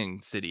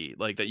surprising city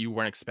like that you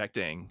weren't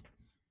expecting.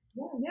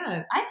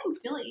 Yeah. I think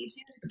Philly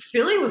too.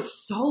 Philly was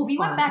so we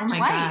fun. Went back oh my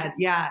twice. God.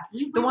 Yeah.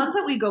 The ones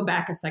that we go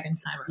back a second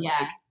time are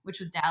like, which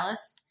was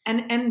Dallas.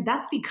 And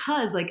that's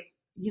because like,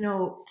 you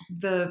know,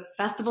 the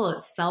festival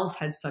itself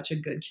has such a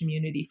good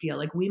community feel.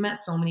 Like we met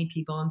so many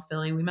people in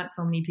Philly. We met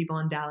so many people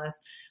in Dallas.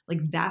 Like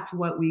that's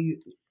what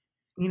we,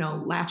 you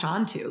know, latch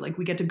onto. Like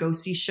we get to go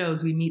see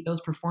shows. We meet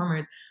those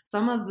performers.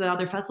 Some of the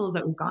other festivals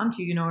that we've gone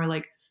to, you know, are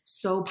like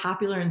so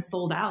popular and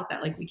sold out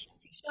that like we can't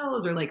see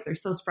shows, or like they're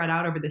so spread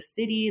out over the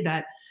city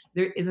that,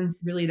 there isn't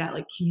really that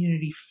like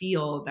community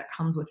feel that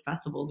comes with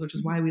festivals, which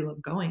is why we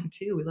love going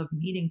too. We love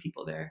meeting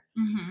people there.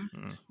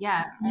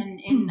 Yeah, and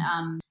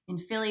in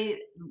Philly,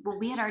 well,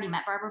 we had already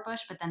met Barbara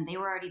Bush, but then they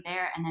were already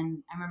there, and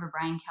then I remember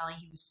Brian Kelly.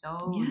 He was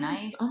so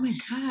nice. Oh my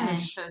gosh! And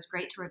so it's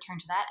great to return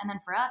to that. And then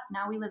for us,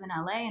 now we live in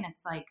LA, and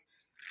it's like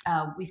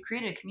we've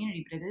created a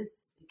community, but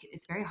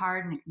it's very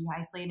hard and it can be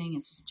isolating.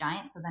 It's just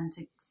giant. So then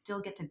to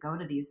still get to go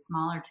to these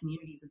smaller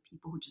communities of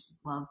people who just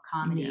love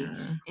comedy,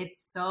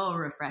 it's so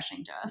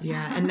refreshing to us.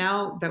 Yeah. And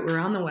now that we're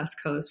on the West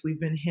Coast, we've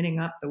been hitting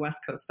up the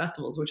West Coast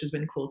festivals, which has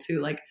been cool too.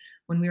 Like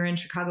when we were in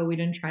Chicago, we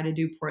didn't try to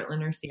do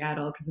Portland or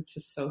Seattle because it's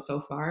just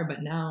so far. But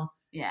now,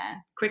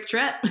 quick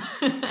trip.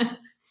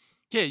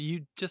 Yeah,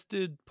 you just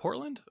did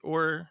Portland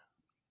or?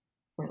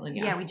 Portland,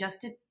 yeah, we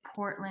just did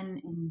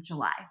Portland in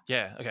July.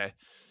 Yeah, okay.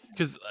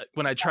 Because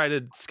when I try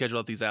to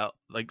schedule these out,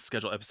 like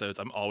schedule episodes,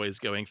 I'm always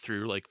going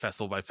through like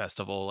festival by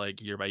festival,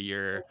 like year by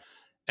year,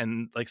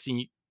 and like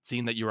seeing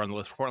that you were on the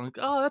list for Portland.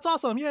 Like, oh, that's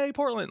awesome! Yay,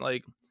 Portland!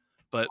 Like,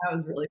 but that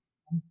was really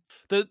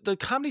fun. The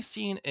comedy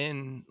scene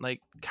in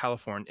like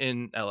California,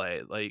 in LA,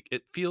 like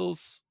it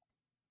feels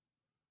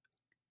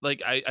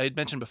like I had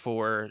mentioned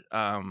before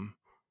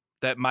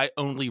that my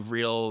only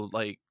real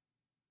like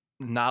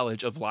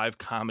knowledge of live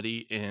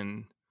comedy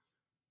in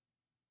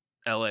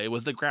LA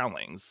was the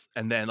Groundlings,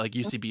 and then like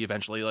UCB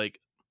eventually like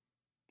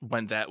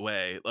went that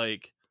way,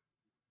 like,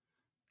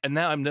 and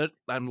now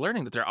I'm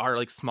learning that there are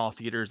like small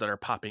theaters that are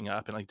popping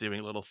up and like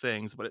doing little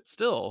things, but it's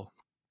still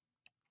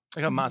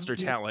like a monster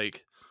town.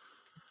 Like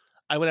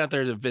I went out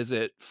there to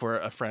visit for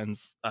a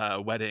friend's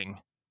wedding,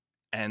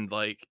 and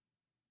like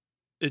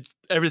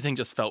everything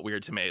just felt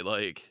weird to me,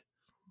 like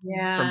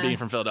from being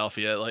from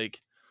Philadelphia, like,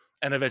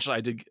 and eventually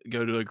I did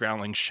go to a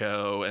Groundling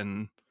show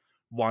and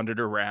wandered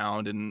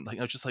around, and like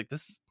I was just like,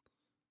 this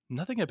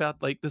nothing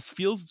about like this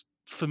feels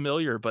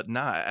familiar but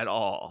not at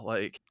all.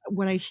 Like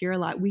what I hear a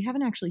lot, we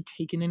haven't actually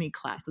taken any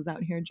classes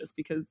out here just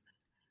because,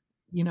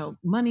 you know,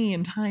 money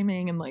and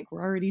timing, and like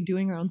we're already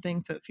doing our own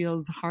thing, so it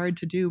feels hard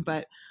to do.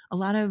 But a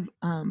lot of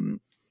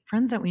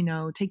friends that we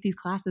know take these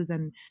classes,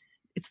 and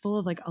it's full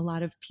of like a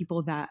lot of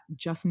people that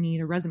just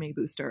need a resume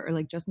booster or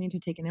like just need to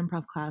take an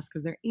improv class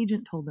because their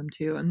agent told them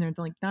to, and they're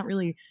like not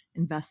really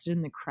invested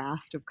in the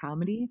craft of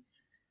comedy.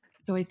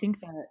 So I think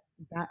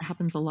that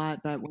happens a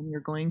lot, that when you're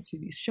going to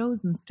these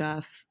shows and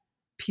stuff,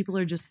 people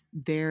are just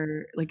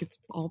there, like it's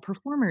all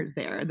performers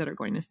there that are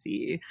going to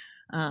see.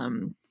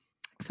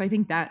 So I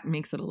think that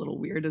makes it a little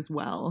weird as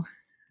well.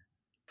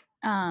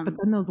 But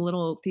then those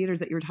little theaters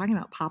that you were talking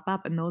about pop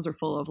up, and those are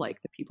full of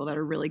like the people that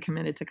are really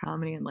committed to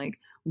comedy and like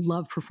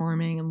love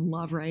performing and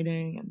love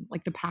writing, and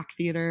like the Pack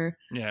Theater.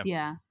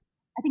 Yeah.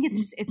 I think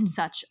it's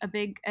such a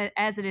big,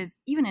 as it is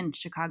even in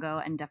Chicago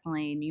and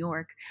definitely New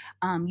York,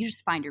 you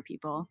just find your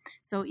people.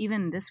 So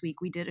even this week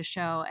we did a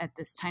show at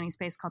this tiny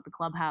space called the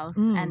Clubhouse,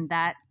 and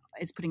that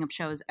is putting up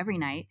shows every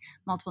night,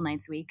 multiple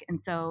nights a week. And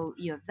so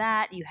you have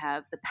that, you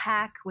have the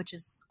Pack, which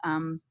is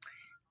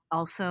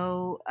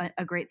also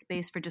a great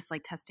space for just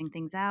like testing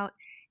things out.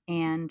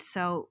 And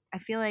so I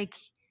feel like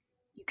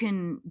you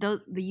can, the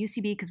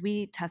UCB, because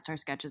we test our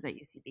sketches at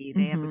UCB,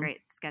 they have a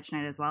great sketch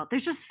night as well.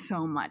 There's just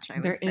so much, I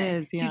would say. There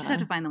is, yeah. So you just have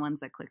to find the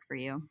ones that click for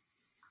you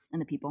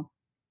and the people.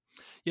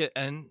 Yeah,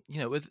 and you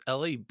know, with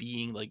LA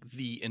being like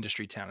the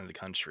industry town in the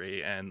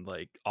country, and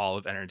like all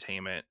of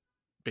entertainment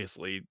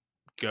basically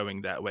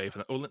going that way,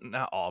 well,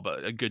 not all,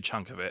 but a good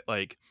chunk of it,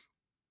 like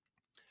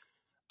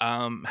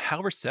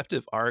how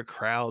receptive are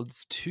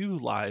crowds to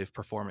live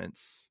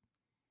performance?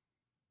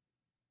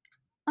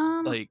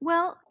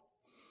 Well,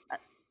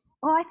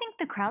 I think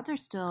the crowds are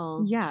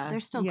still, they're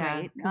still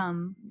great.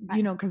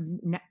 You know,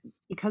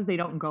 because they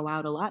don't go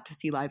out a lot to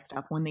see live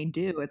stuff. When they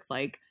do, it's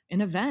like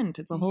an event.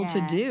 It's a whole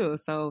to do.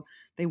 So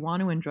they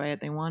want to enjoy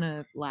it. They want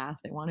to laugh.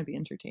 They want to be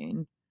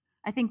entertained.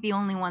 I think the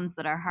only ones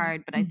that are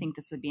hard, but I think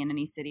this would be in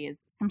any city,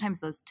 is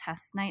sometimes those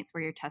test nights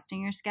where you're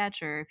testing your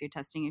sketch, or if you're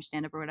testing your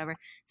stand-up or whatever,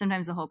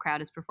 sometimes the whole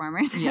crowd is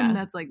performers. Yeah. And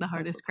that's like the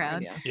hardest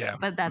crowd. Yeah.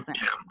 But that's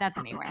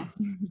anywhere.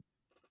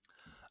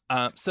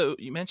 So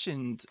you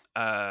mentioned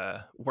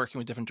working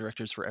with different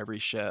directors for every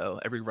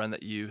show, every run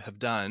that you have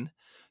done.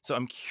 So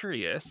I'm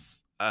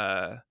curious,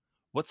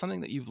 what's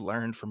something that you've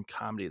learned from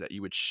comedy that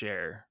you would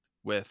share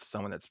with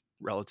someone that's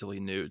relatively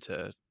new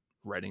to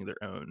writing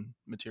their own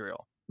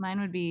material? Mine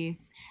would be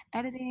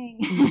editing.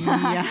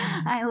 Yeah,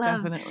 I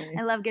definitely.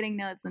 love getting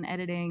notes and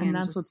editing. And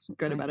that's what's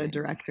good about a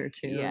director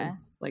too. Yeah.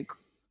 Is like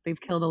they've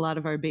killed a lot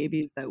of our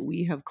babies that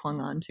we have clung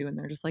on to, and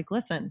they're just like,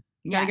 listen,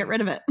 you got to get rid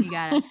of it. You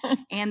got it.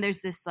 And there's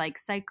this like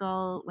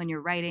cycle when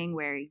you're writing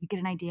where you get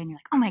an idea and you're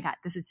like, oh my God,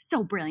 this is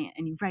so brilliant.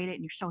 And you write it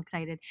and you're so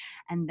excited.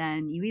 And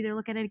then you either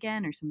look at it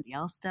again or somebody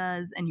else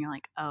does. And you're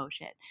like, oh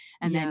shit.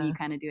 And then you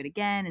kind of do it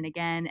again and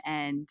again.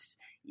 And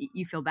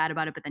you feel bad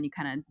about it, but then you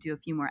kind of do a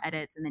few more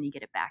edits and then you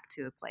get it back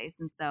to a place.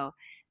 And so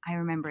I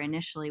remember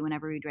initially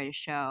whenever we'd write a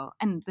show,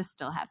 and this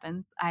still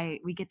happens,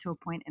 we get to a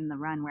point in the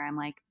run where I'm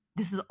like,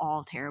 this is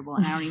all terrible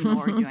and I don't even know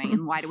what we're doing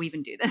and why do we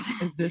even do this?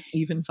 Is this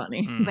even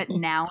funny? But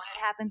now when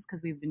it happens,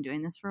 because we've been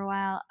doing this for a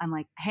while, I'm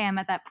like, hey, I'm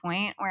at that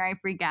point where I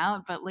freak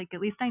out, but like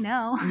at least I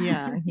know.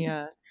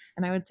 Yeah.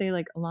 And I would say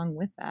like along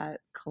with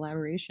that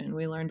collaboration,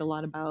 we learned a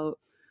lot about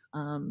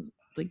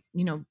like,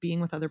 you know, being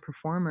with other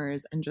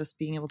performers and just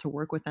being able to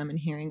work with them and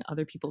hearing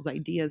other people's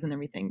ideas and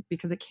everything,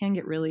 because it can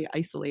get really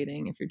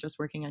isolating if you're just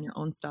working on your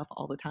own stuff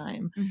all the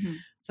time. Mm-hmm.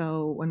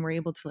 So when we're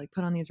able to like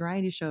put on these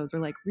variety shows, or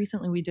like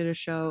recently we did a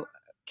show,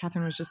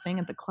 Catherine was just saying,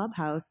 at the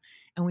Clubhouse,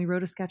 and we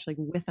wrote a sketch like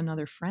with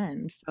another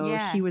friend. So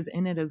Yeah. he was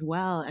in it as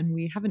well. And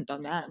we haven't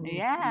done that in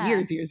Yeah.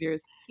 years.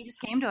 He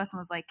just came to us and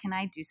was like, can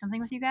I do something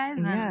with you guys?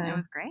 And Yeah. it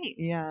was great.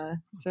 Yeah.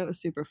 So it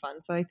was super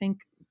fun. So I think,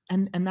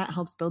 and that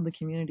helps build the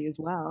community as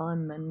well.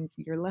 And then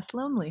you're less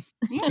lonely.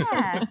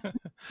 Yeah.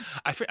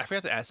 I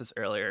forgot to ask this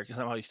earlier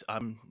because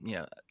I'm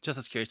just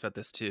as curious about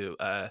this too.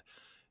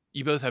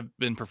 You both have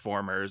been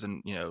performers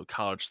and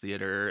college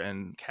theater,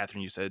 and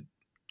Catherine, you said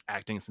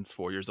acting since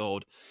 4 years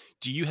old.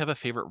 Do you have a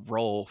favorite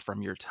role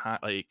from your time,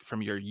 like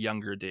from your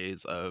younger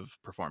days of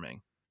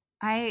performing?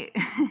 This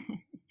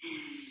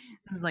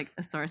is like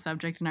a sore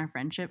subject in our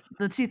friendship.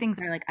 The two things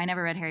are like, I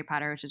never read Harry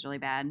Potter, which is really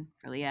bad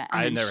for Leah. And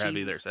I then never have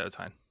either, so it's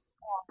fine.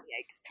 Oh,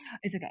 yikes.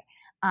 It's okay.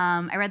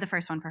 I read the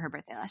first one for her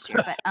birthday last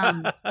year,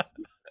 but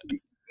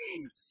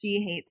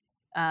she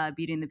hates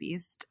Beauty and the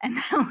Beast, and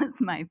that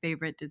was my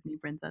favorite Disney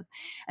princess.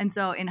 And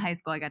so in high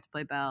school, I got to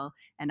play Belle,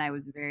 and I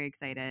was very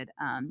excited.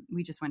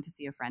 We just went to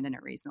see a friend in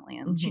it recently,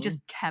 and she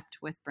just kept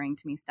whispering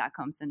to me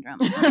Stockholm Syndrome.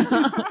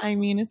 I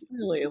mean, it's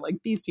really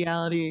like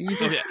bestiality. You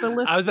just, the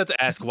list. I was about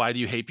to ask, why do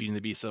you hate Beauty and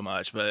the Beast so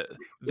much? But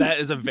that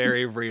is a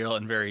very real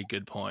and very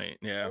good point.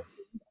 Yeah.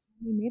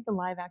 We made the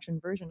live action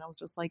version. I was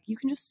just like, you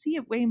can just see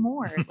it way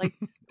more. Like,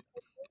 it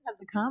has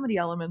the comedy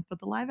elements, but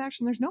the live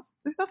action, there's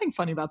nothing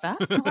funny about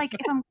that. Like, if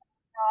I'm gonna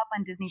grow up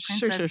on Disney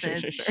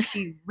princesses, Sure.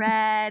 she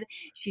read.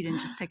 She didn't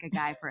just pick a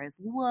guy for his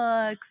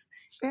looks.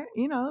 It's fair,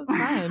 it's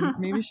fine.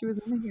 Maybe she was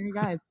into Harry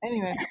guys.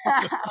 Anyway.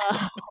 Anyway,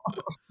 I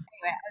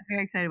was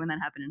very excited when that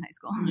happened in high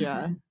school.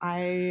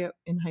 Yeah,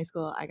 in high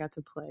school I got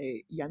to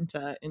play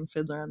Yenta in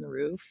Fiddler on the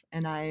Roof,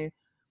 and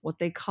what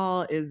they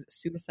call is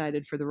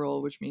suicided for the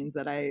role, which means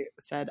that I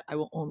said I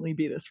will only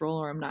be this role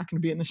or I'm not going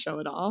to be in the show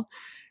at all.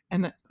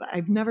 And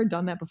I've never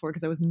done that before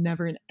because I was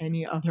never in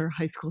any other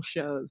high school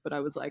shows, but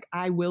I was like,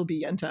 I will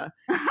be Yenta.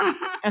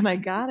 And I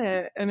got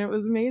it, and it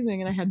was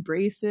amazing. And I had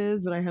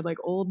braces, but I had like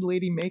old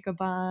lady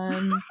makeup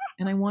on,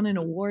 and I won an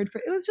award for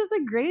it. Was just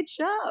a great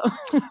show.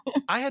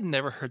 I had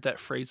never heard that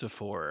phrase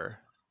before,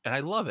 and I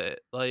love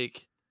it.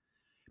 Like,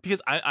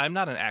 because I'm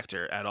not an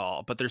actor at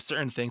all, but there's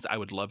certain things I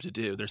would love to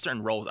do. There's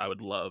certain roles I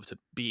would love to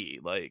be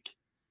like.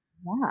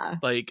 Yeah.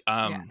 Like,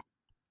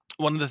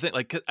 one of the things,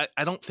 like,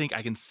 I don't think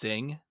I can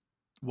sing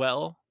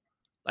well.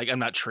 Like, I'm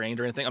not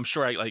trained or anything. I'm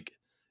sure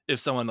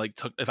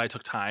if I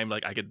took time,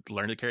 like, I could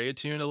learn to carry a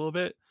tune a little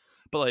bit.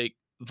 But like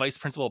Vice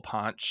Principal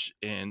Ponch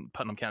in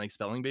Putnam County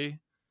Spelling Bee.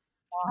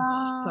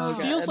 Oh, so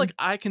good. Feels like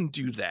I can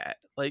do that.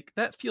 Like,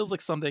 that feels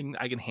like something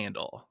I can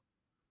handle.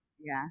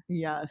 Yeah.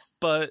 Yes.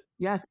 But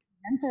yes.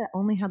 Yenta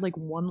only had like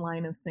one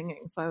line of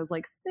singing, so I was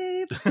like,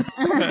 saved.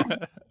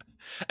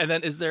 And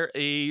then, is there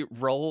a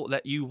role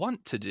that you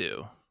want to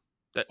do,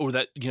 or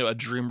that a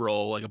dream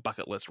role, like a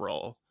bucket list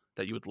role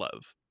that you would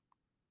love?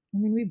 I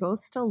mean, we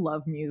both still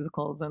love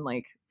musicals and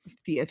like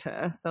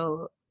theater,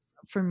 so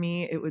for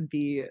me, it would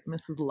be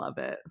Mrs.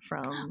 Lovett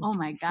from Oh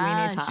my Sweeney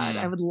gosh. Todd.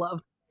 I would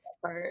love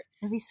that part.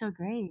 It'd be so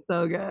great.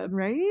 So good,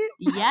 right?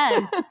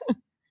 Yes.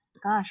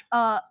 Gosh.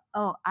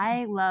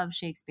 I love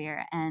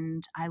Shakespeare,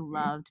 and I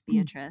loved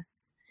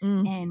Beatrice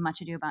in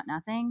Much Ado About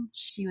Nothing.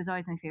 She was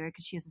always my favorite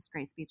because she has this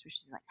great speech where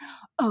she's like,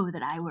 "Oh,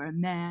 that I were a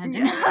man."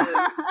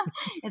 Yes.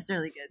 It's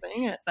really good.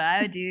 Sing it. So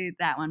I would do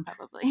that one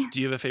probably. Do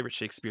you have a favorite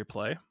Shakespeare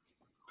play?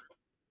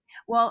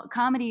 Well,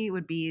 comedy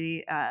would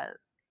be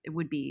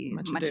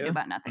Much Ado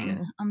About Nothing.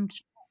 Yeah.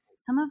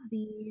 Some of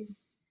the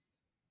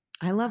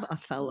I love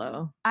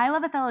Othello. I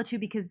love Othello too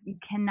because you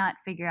cannot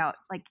figure out,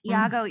 like,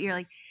 Iago, you're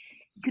like,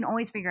 you can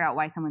always figure out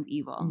why someone's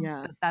evil.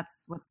 Yeah. But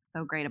that's what's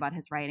so great about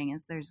his writing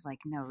is there's like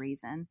no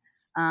reason.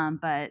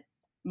 But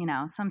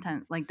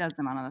sometimes like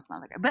Desdemona, that's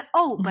not that great.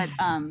 But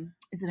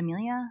is it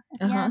Amelia at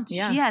the end?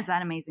 Yeah. She has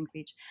that amazing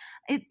speech.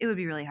 It would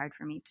be really hard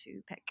for me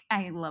to pick.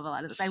 I love a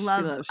lot of this. I She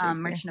love loves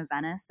Shakespeare. Merchant of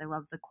Venice. I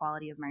love the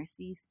Quality of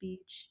Mercy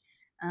speech.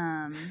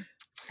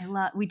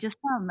 We just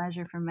saw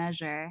Measure for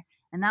Measure,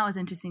 and that was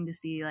interesting to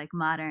see, like,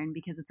 modern,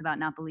 because it's about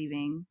not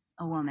believing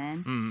a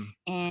woman,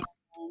 and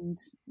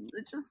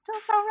it's just still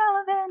so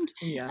relevant.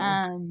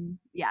 Yeah.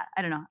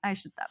 I don't know. I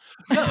should stop.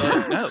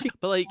 No,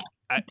 but like,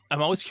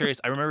 I'm always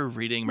curious. I remember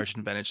reading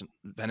Merchant of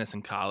Venice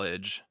in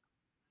college,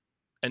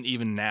 and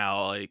even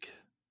now, like,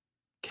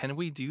 can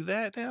we do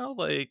that now?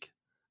 Like,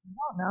 I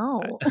don't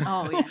know.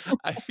 Oh yeah.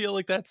 I feel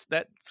like that's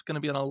going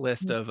to be on a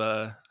list of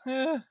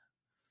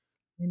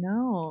I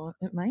know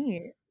it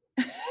might.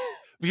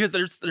 because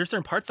there's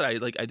certain parts that I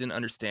didn't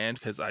understand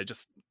because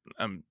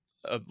I'm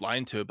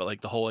blind to it, but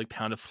like the whole like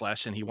pound of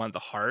flesh and he wanted the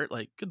heart,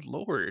 like, good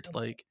lord,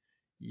 like,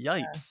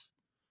 yikes.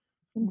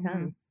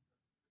 Intense.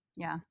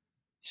 Yeah.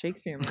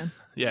 Shakespeare, man.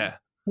 Yeah.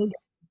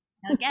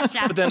 I'll get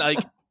ya. But then, like,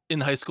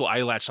 in high school,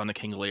 I latched on to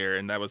King Lear,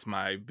 and that was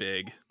my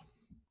big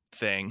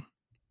thing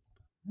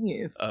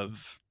Nice.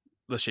 of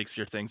the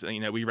Shakespeare things. And,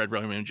 you know, we read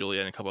Romeo and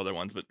Juliet and a couple other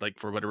ones, but, like,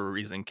 for whatever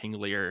reason, King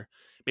Lear,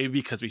 maybe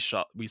because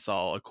we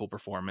saw a cool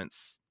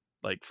performance,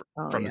 like,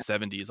 from the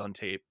 70s on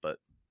tape, but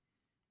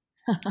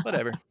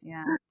whatever.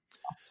 Yeah.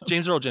 Awesome.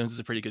 James Earl Jones is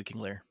a pretty good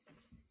King Lear.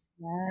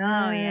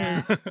 Oh,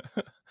 yeah.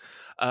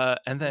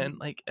 And then,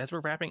 like, as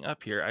we're wrapping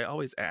up here, I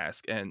always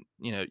ask, and,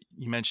 you know,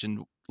 you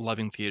mentioned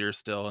loving theater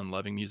still and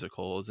loving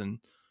musicals and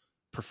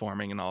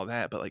performing and all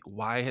that, but, like,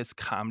 why has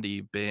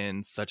comedy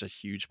been such a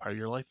huge part of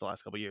your life the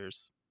last couple of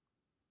years?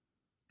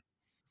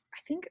 I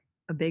think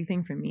a big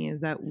thing for me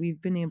is that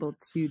we've been able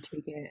to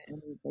take it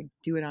and like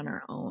do it on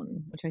our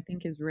own, which I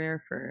think is rare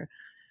for,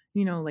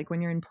 you know, like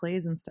when you're in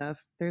plays and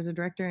stuff, there's a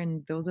director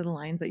and those are the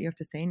lines that you have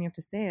to say and you have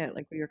to say it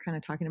like we were kind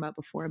of talking about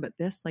before. But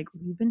this, like,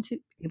 we've been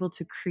able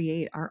to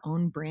create our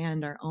own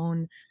brand, our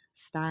own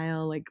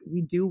style. Like,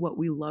 we do what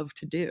we love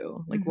to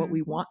do, like what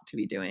we want to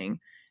be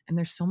doing. And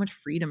there's so much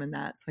freedom in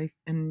that. So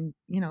and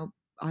you know,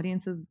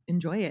 audiences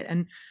enjoy it.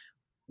 And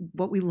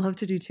what we love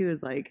to do too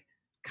is like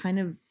kind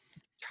of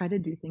try to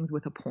do things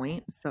with a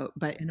point. So,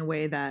 but in a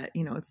way that,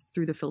 you know, it's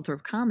through the filter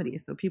of comedy.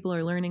 So people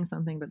are learning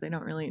something, but they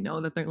don't really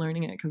know that they're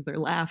learning it because they're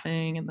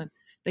laughing. And then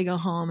they go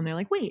home and they're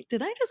like, wait,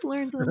 did I just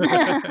learn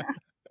something?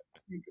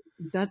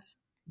 That's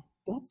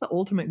the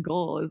ultimate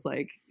goal, is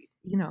like,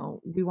 you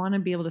know, we want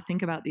to be able to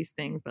think about these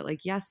things, but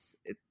like, yes,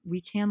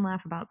 we can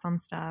laugh about some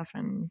stuff.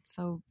 And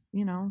so,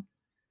 you know.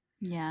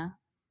 Yeah.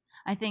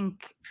 I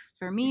think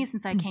for me,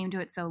 since I came to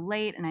it so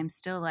late and I'm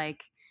still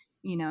like,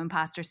 you know,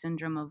 imposter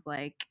syndrome of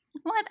like,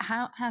 what,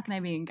 how can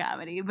I be in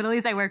comedy? But at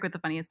least I work with the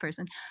funniest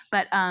person.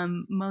 But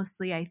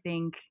mostly I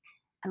think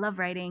I love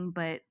writing,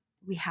 but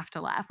we have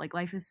to laugh. Like,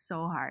 life is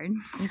so hard.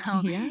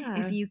 So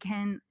if you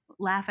can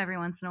laugh every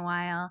once in a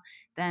while,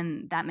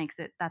 then that makes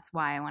it, that's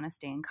why I want to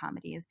stay in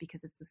comedy, is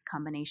because it's this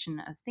combination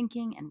of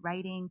thinking and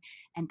writing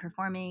and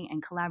performing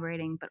and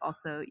collaborating, but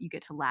also you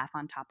get to laugh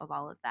on top of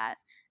all of that.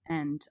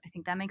 And I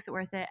think that makes it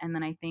worth it. And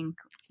then I think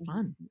it's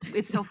fun.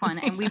 It's so fun.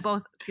 And we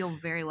both feel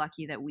very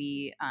lucky that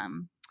we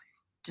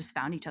just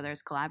found each other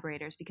as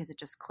collaborators, because it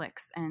just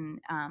clicks.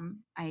 And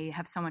I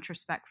have so much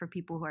respect for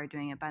people who are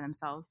doing it by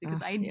themselves,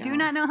 because I do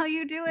not know how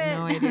you do it.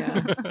 No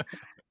idea.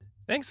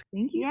 Thanks.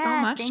 Thank you so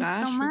much, thanks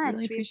Josh. so much. I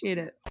really appreciate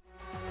it.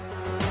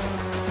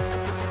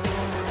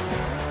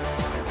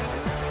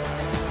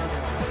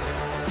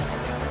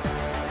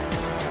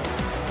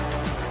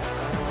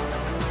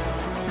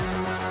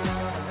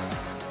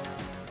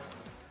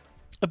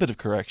 A bit of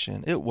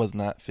correction. It was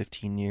not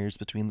 15 years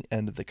between the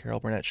end of the Carol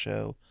Burnett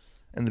show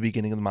and the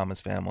beginning of the Mama's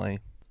Family. A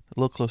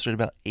little closer to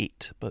about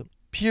 8, but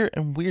Pure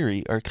and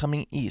Weary are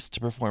coming east to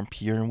perform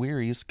Pure and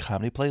Weary's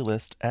comedy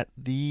playlist at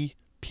the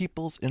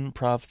People's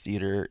Improv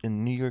Theater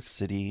in New York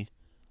City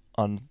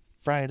on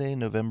Friday,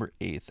 November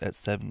 8th at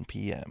 7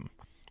 p.m.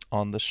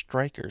 on the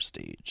Stryker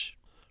stage.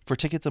 For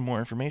tickets and more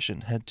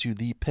information, head to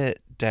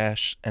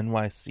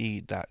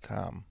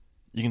thepit-nyc.com.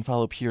 You can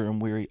follow Pure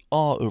and Weary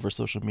all over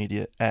social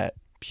media at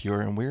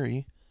Pure and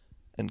Weary,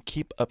 and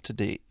keep up to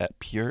date at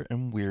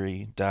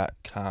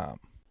pureandweary.com.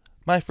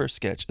 My First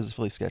Sketch is a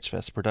Philly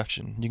Sketchfest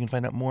production. You can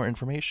find out more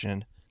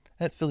information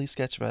at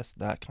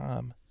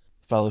phillysketchfest.com.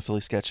 Follow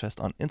Philly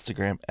Sketchfest on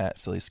Instagram at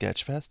Philly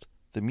Sketchfest.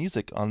 The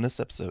music on this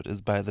episode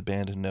is by the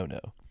band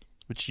Nono,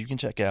 which you can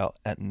check out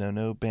at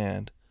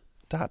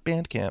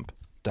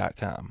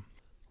nonoband.bandcamp.com.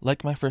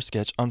 Like My First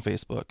Sketch on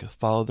Facebook,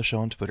 follow the show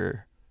on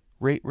Twitter,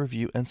 rate,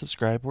 review, and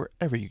subscribe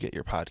wherever you get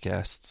your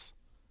podcasts.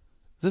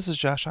 This is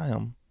Josh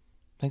Hyam.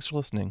 Thanks for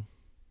listening.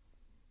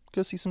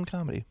 Go see some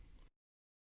comedy.